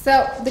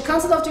 So the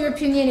Council of the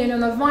European Union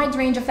on a wide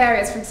range of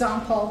areas, for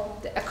example,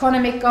 the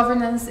economic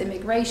governance,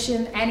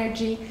 immigration,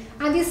 energy,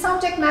 and these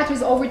subject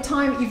matters over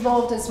time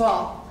evolved as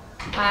well.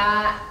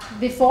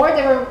 Before,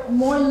 there were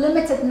more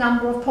limited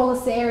number of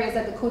policy areas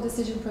that the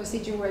co-decision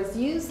procedure was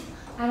used,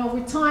 and over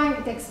time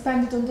it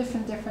expanded on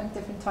different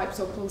types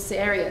of policy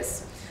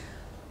areas.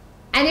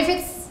 And if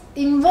it's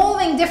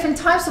involving different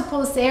types of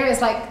policy areas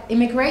like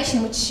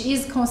immigration, which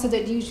is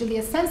considered usually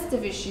a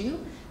sensitive issue,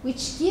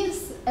 which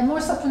gives a more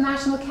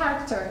supranational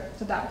character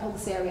to that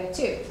policy area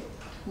too.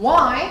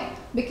 Why?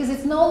 Because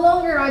it's no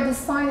longer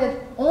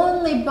decided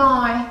only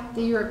by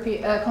the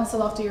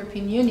Council of the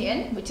European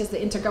Union, which is the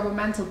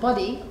intergovernmental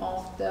body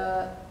of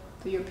the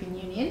European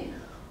Union,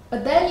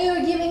 but then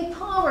you're giving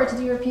power to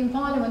the European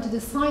Parliament to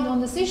decide on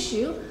this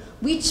issue,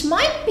 which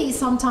might be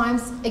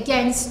sometimes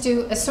against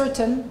a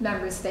certain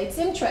member state's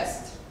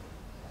interest.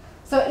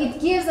 So it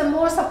gives a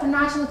more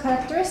supranational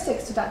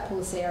characteristics to that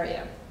policy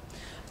area.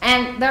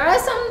 And there are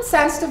some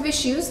sensitive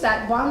issues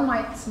that one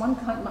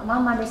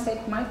member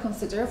state might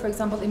consider, for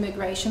example,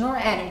 immigration or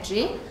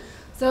energy.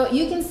 So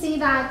you can see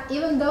that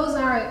even those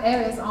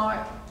areas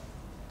are,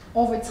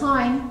 over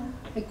time,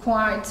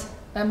 acquired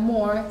a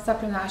more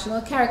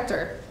supranational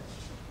character.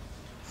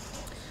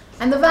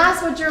 And the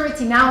vast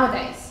majority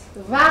nowadays,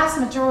 the vast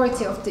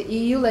majority of the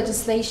EU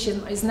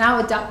legislation is now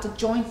adopted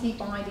jointly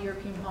by the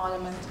European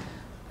Parliament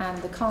and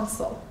the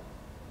Council.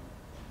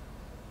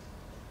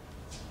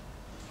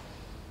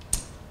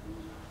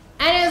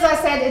 And as I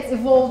said, it's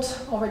evolved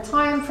over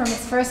time from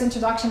its first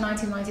introduction in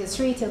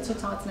 1993 till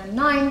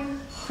 2009.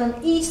 From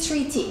each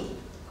treaty,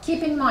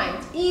 keep in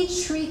mind,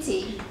 each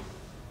treaty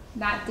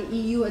that the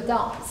EU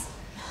adopts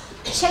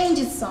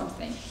changes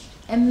something,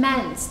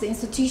 amends the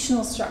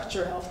institutional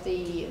structure of the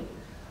EU,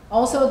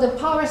 also the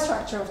power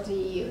structure of the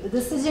EU, the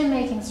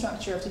decision-making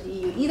structure of the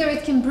EU. Either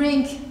it can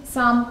bring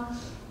some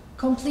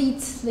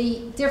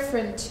completely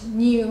different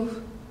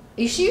new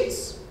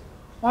issues,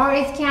 or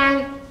it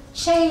can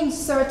change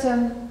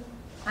certain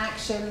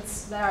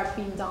actions that are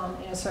being done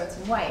in a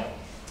certain way.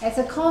 It's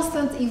a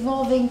constant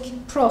evolving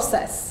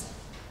process.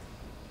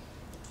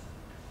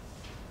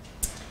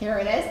 Here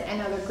it is,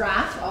 another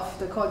graph of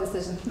the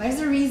co-decision. There's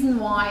a reason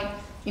why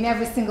in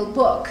every single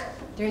book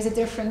there is a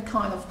different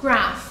kind of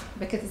graph,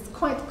 because it's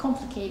quite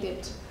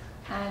complicated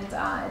and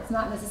it's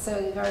not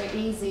necessarily very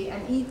easy.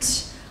 And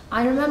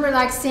I remember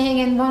like seeing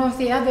in one of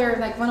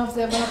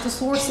the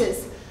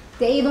sources,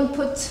 they even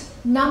put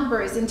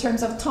numbers in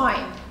terms of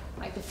time.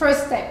 Like the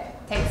first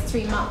step takes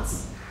 3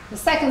 months. The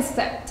second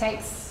step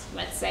takes,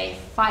 let's say,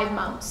 5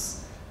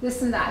 months.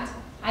 This and that.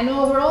 And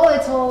overall,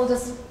 it will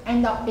just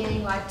end up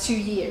being like 2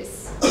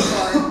 years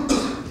before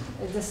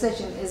a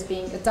decision is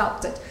being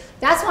adopted.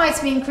 That's why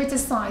it's being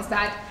criticized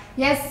that,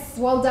 yes,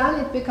 well done,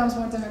 it becomes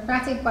more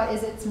democratic, but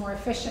is it more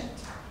efficient?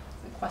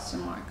 The question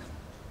mark.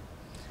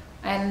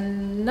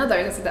 And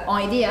another, this is the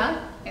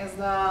idea, is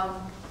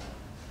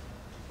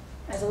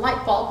there's a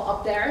light bulb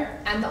up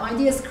there, and the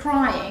idea is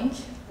crying,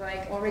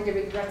 like already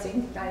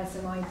regretting that it's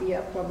an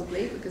idea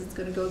probably, because it's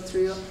going to go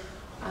through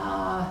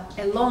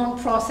a long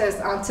process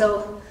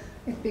until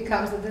it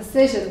becomes a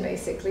decision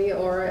basically,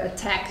 or a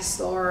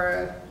text,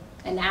 or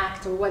an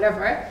act, or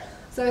whatever.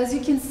 So as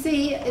you can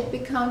see, it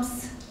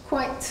becomes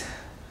quite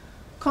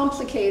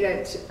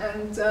complicated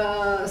and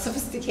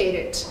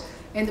sophisticated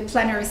in the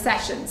plenary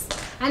sessions.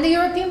 And the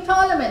European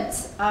Parliament,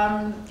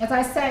 as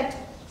I said,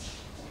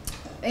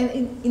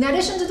 in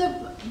addition to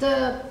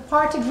the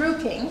party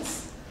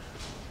groupings,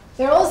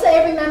 there also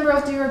every member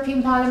of the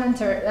European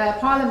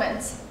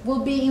Parliament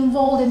will be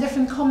involved in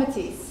different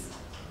committees.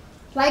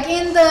 Like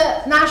in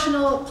the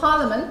national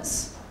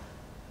parliaments,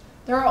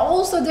 there are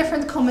also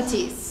different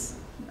committees.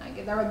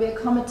 Like there will be a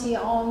committee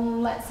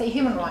on, let's say,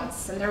 human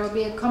rights, and there will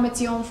be a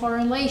committee on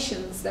foreign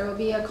relations, there will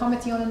be a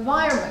committee on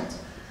environment.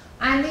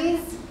 And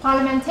these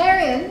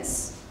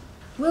parliamentarians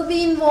will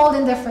be involved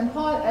in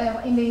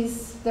in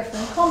these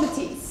different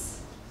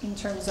committees in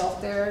terms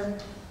of their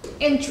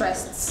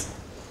interests.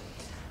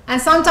 And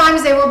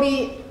sometimes they will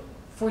be,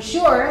 for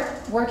sure,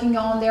 working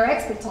on their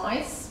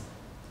expertise,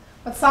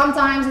 but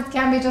sometimes it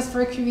can be just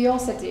for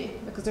curiosity,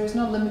 because there is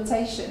no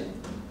limitation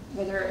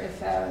whether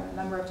if a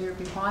member of the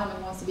European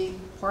Parliament wants to be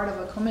part of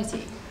a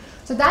committee.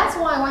 So that's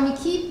why when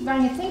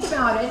you think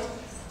about it,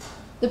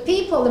 the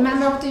people, the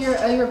member of the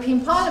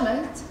European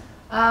Parliament,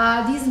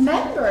 these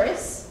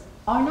members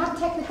are not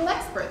technical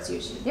experts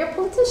usually, they're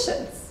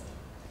politicians.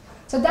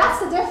 So that's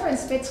the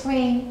difference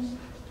between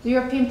the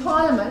European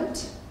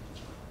Parliament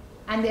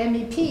and the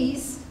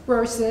MEPs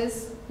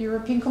versus the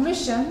European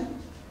Commission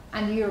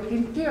and the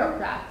European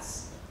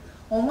bureaucrats.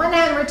 On one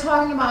hand, we're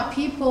talking about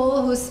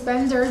people who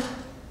spend their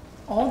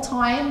all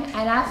time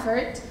and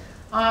effort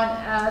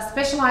on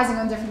specializing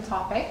on different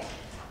topics,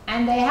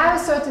 and they have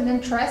a certain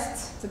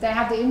interest. So they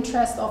have the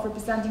interest of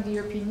representing the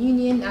European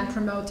Union and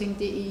promoting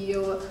the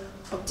EU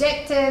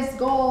objectives,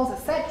 goals,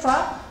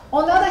 etc.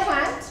 On the other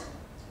hand,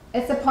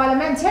 it's a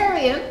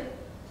parliamentarian,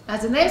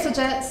 as the name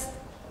suggests,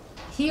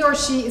 he or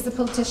she is a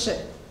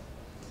politician.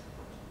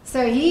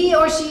 So he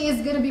or she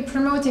is going to be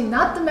promoting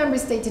not the member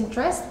state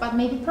interest, but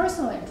maybe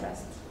personal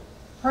interest,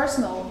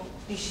 personal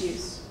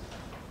issues,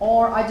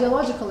 or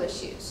ideological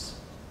issues.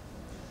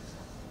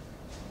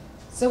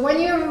 So when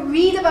you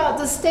read about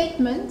the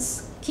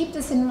statements, keep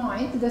this in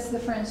mind, this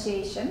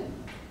differentiation,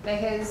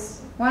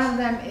 because one of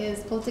them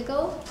is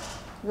political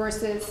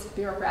versus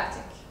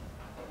bureaucratic.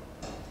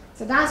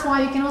 So that's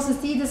why you can also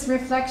see this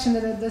reflection,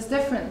 this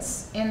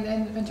difference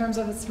in terms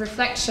of its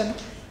reflection.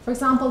 For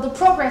example, the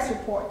progress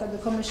report that the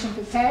Commission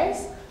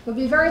prepares will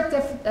be very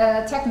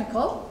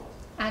technical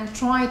and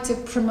try to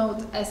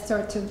promote a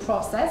certain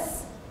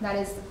process that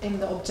is in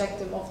the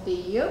objective of the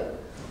EU,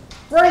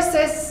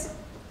 versus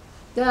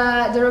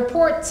the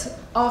report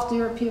of the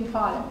European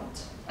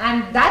Parliament.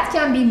 And that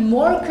can be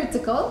more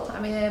critical,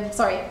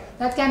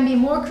 that can be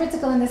more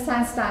critical in the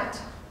sense that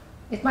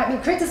it might be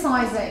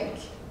criticizing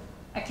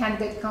a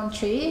candidate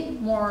country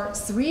more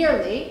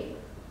severely,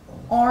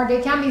 or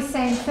they can be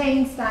saying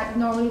things that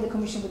normally the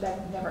Commission would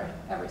never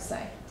ever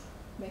say,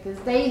 because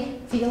they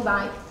feel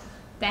like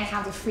they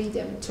have the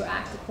freedom to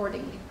act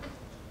accordingly.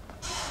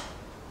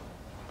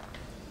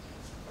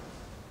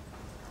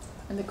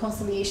 And the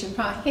conciliation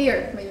part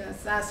here, maybe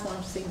that's the last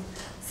one thing.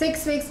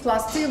 6 weeks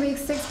plus 2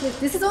 weeks, 6 weeks.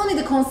 This is only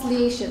the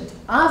conciliation.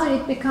 After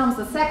it becomes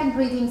the second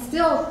reading,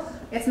 still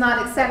it's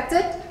not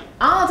accepted.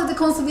 After the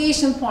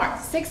conciliation part,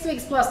 6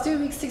 weeks plus 2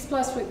 weeks, 6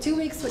 plus 2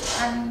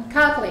 weeks, and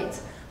calculate.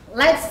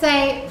 Let's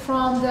say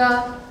from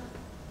the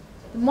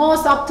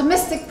most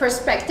optimistic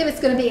perspective, it's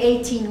going to be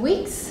 18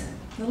 weeks.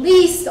 The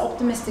least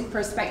optimistic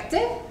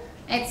perspective,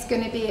 it's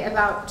going to be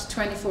about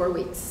 24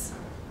 weeks,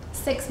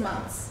 6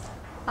 months,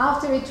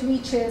 after it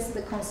reaches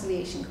the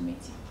conciliation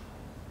committee.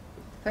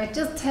 So it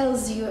just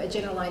tells you a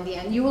general idea,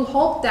 and you will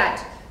hope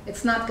that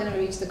it's not going to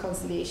reach the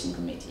conciliation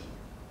committee,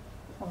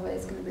 although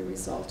it's going to be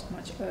resolved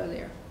much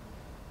earlier.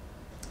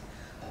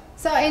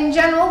 So in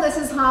general, this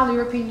is how the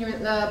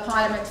European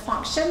Parliament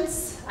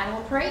functions and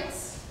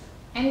operates.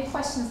 Any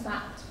questions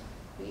that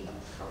we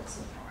covered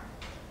so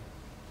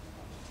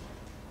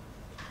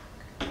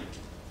far?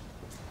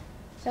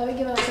 Shall we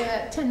give us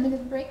a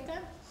 10-minute break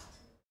then?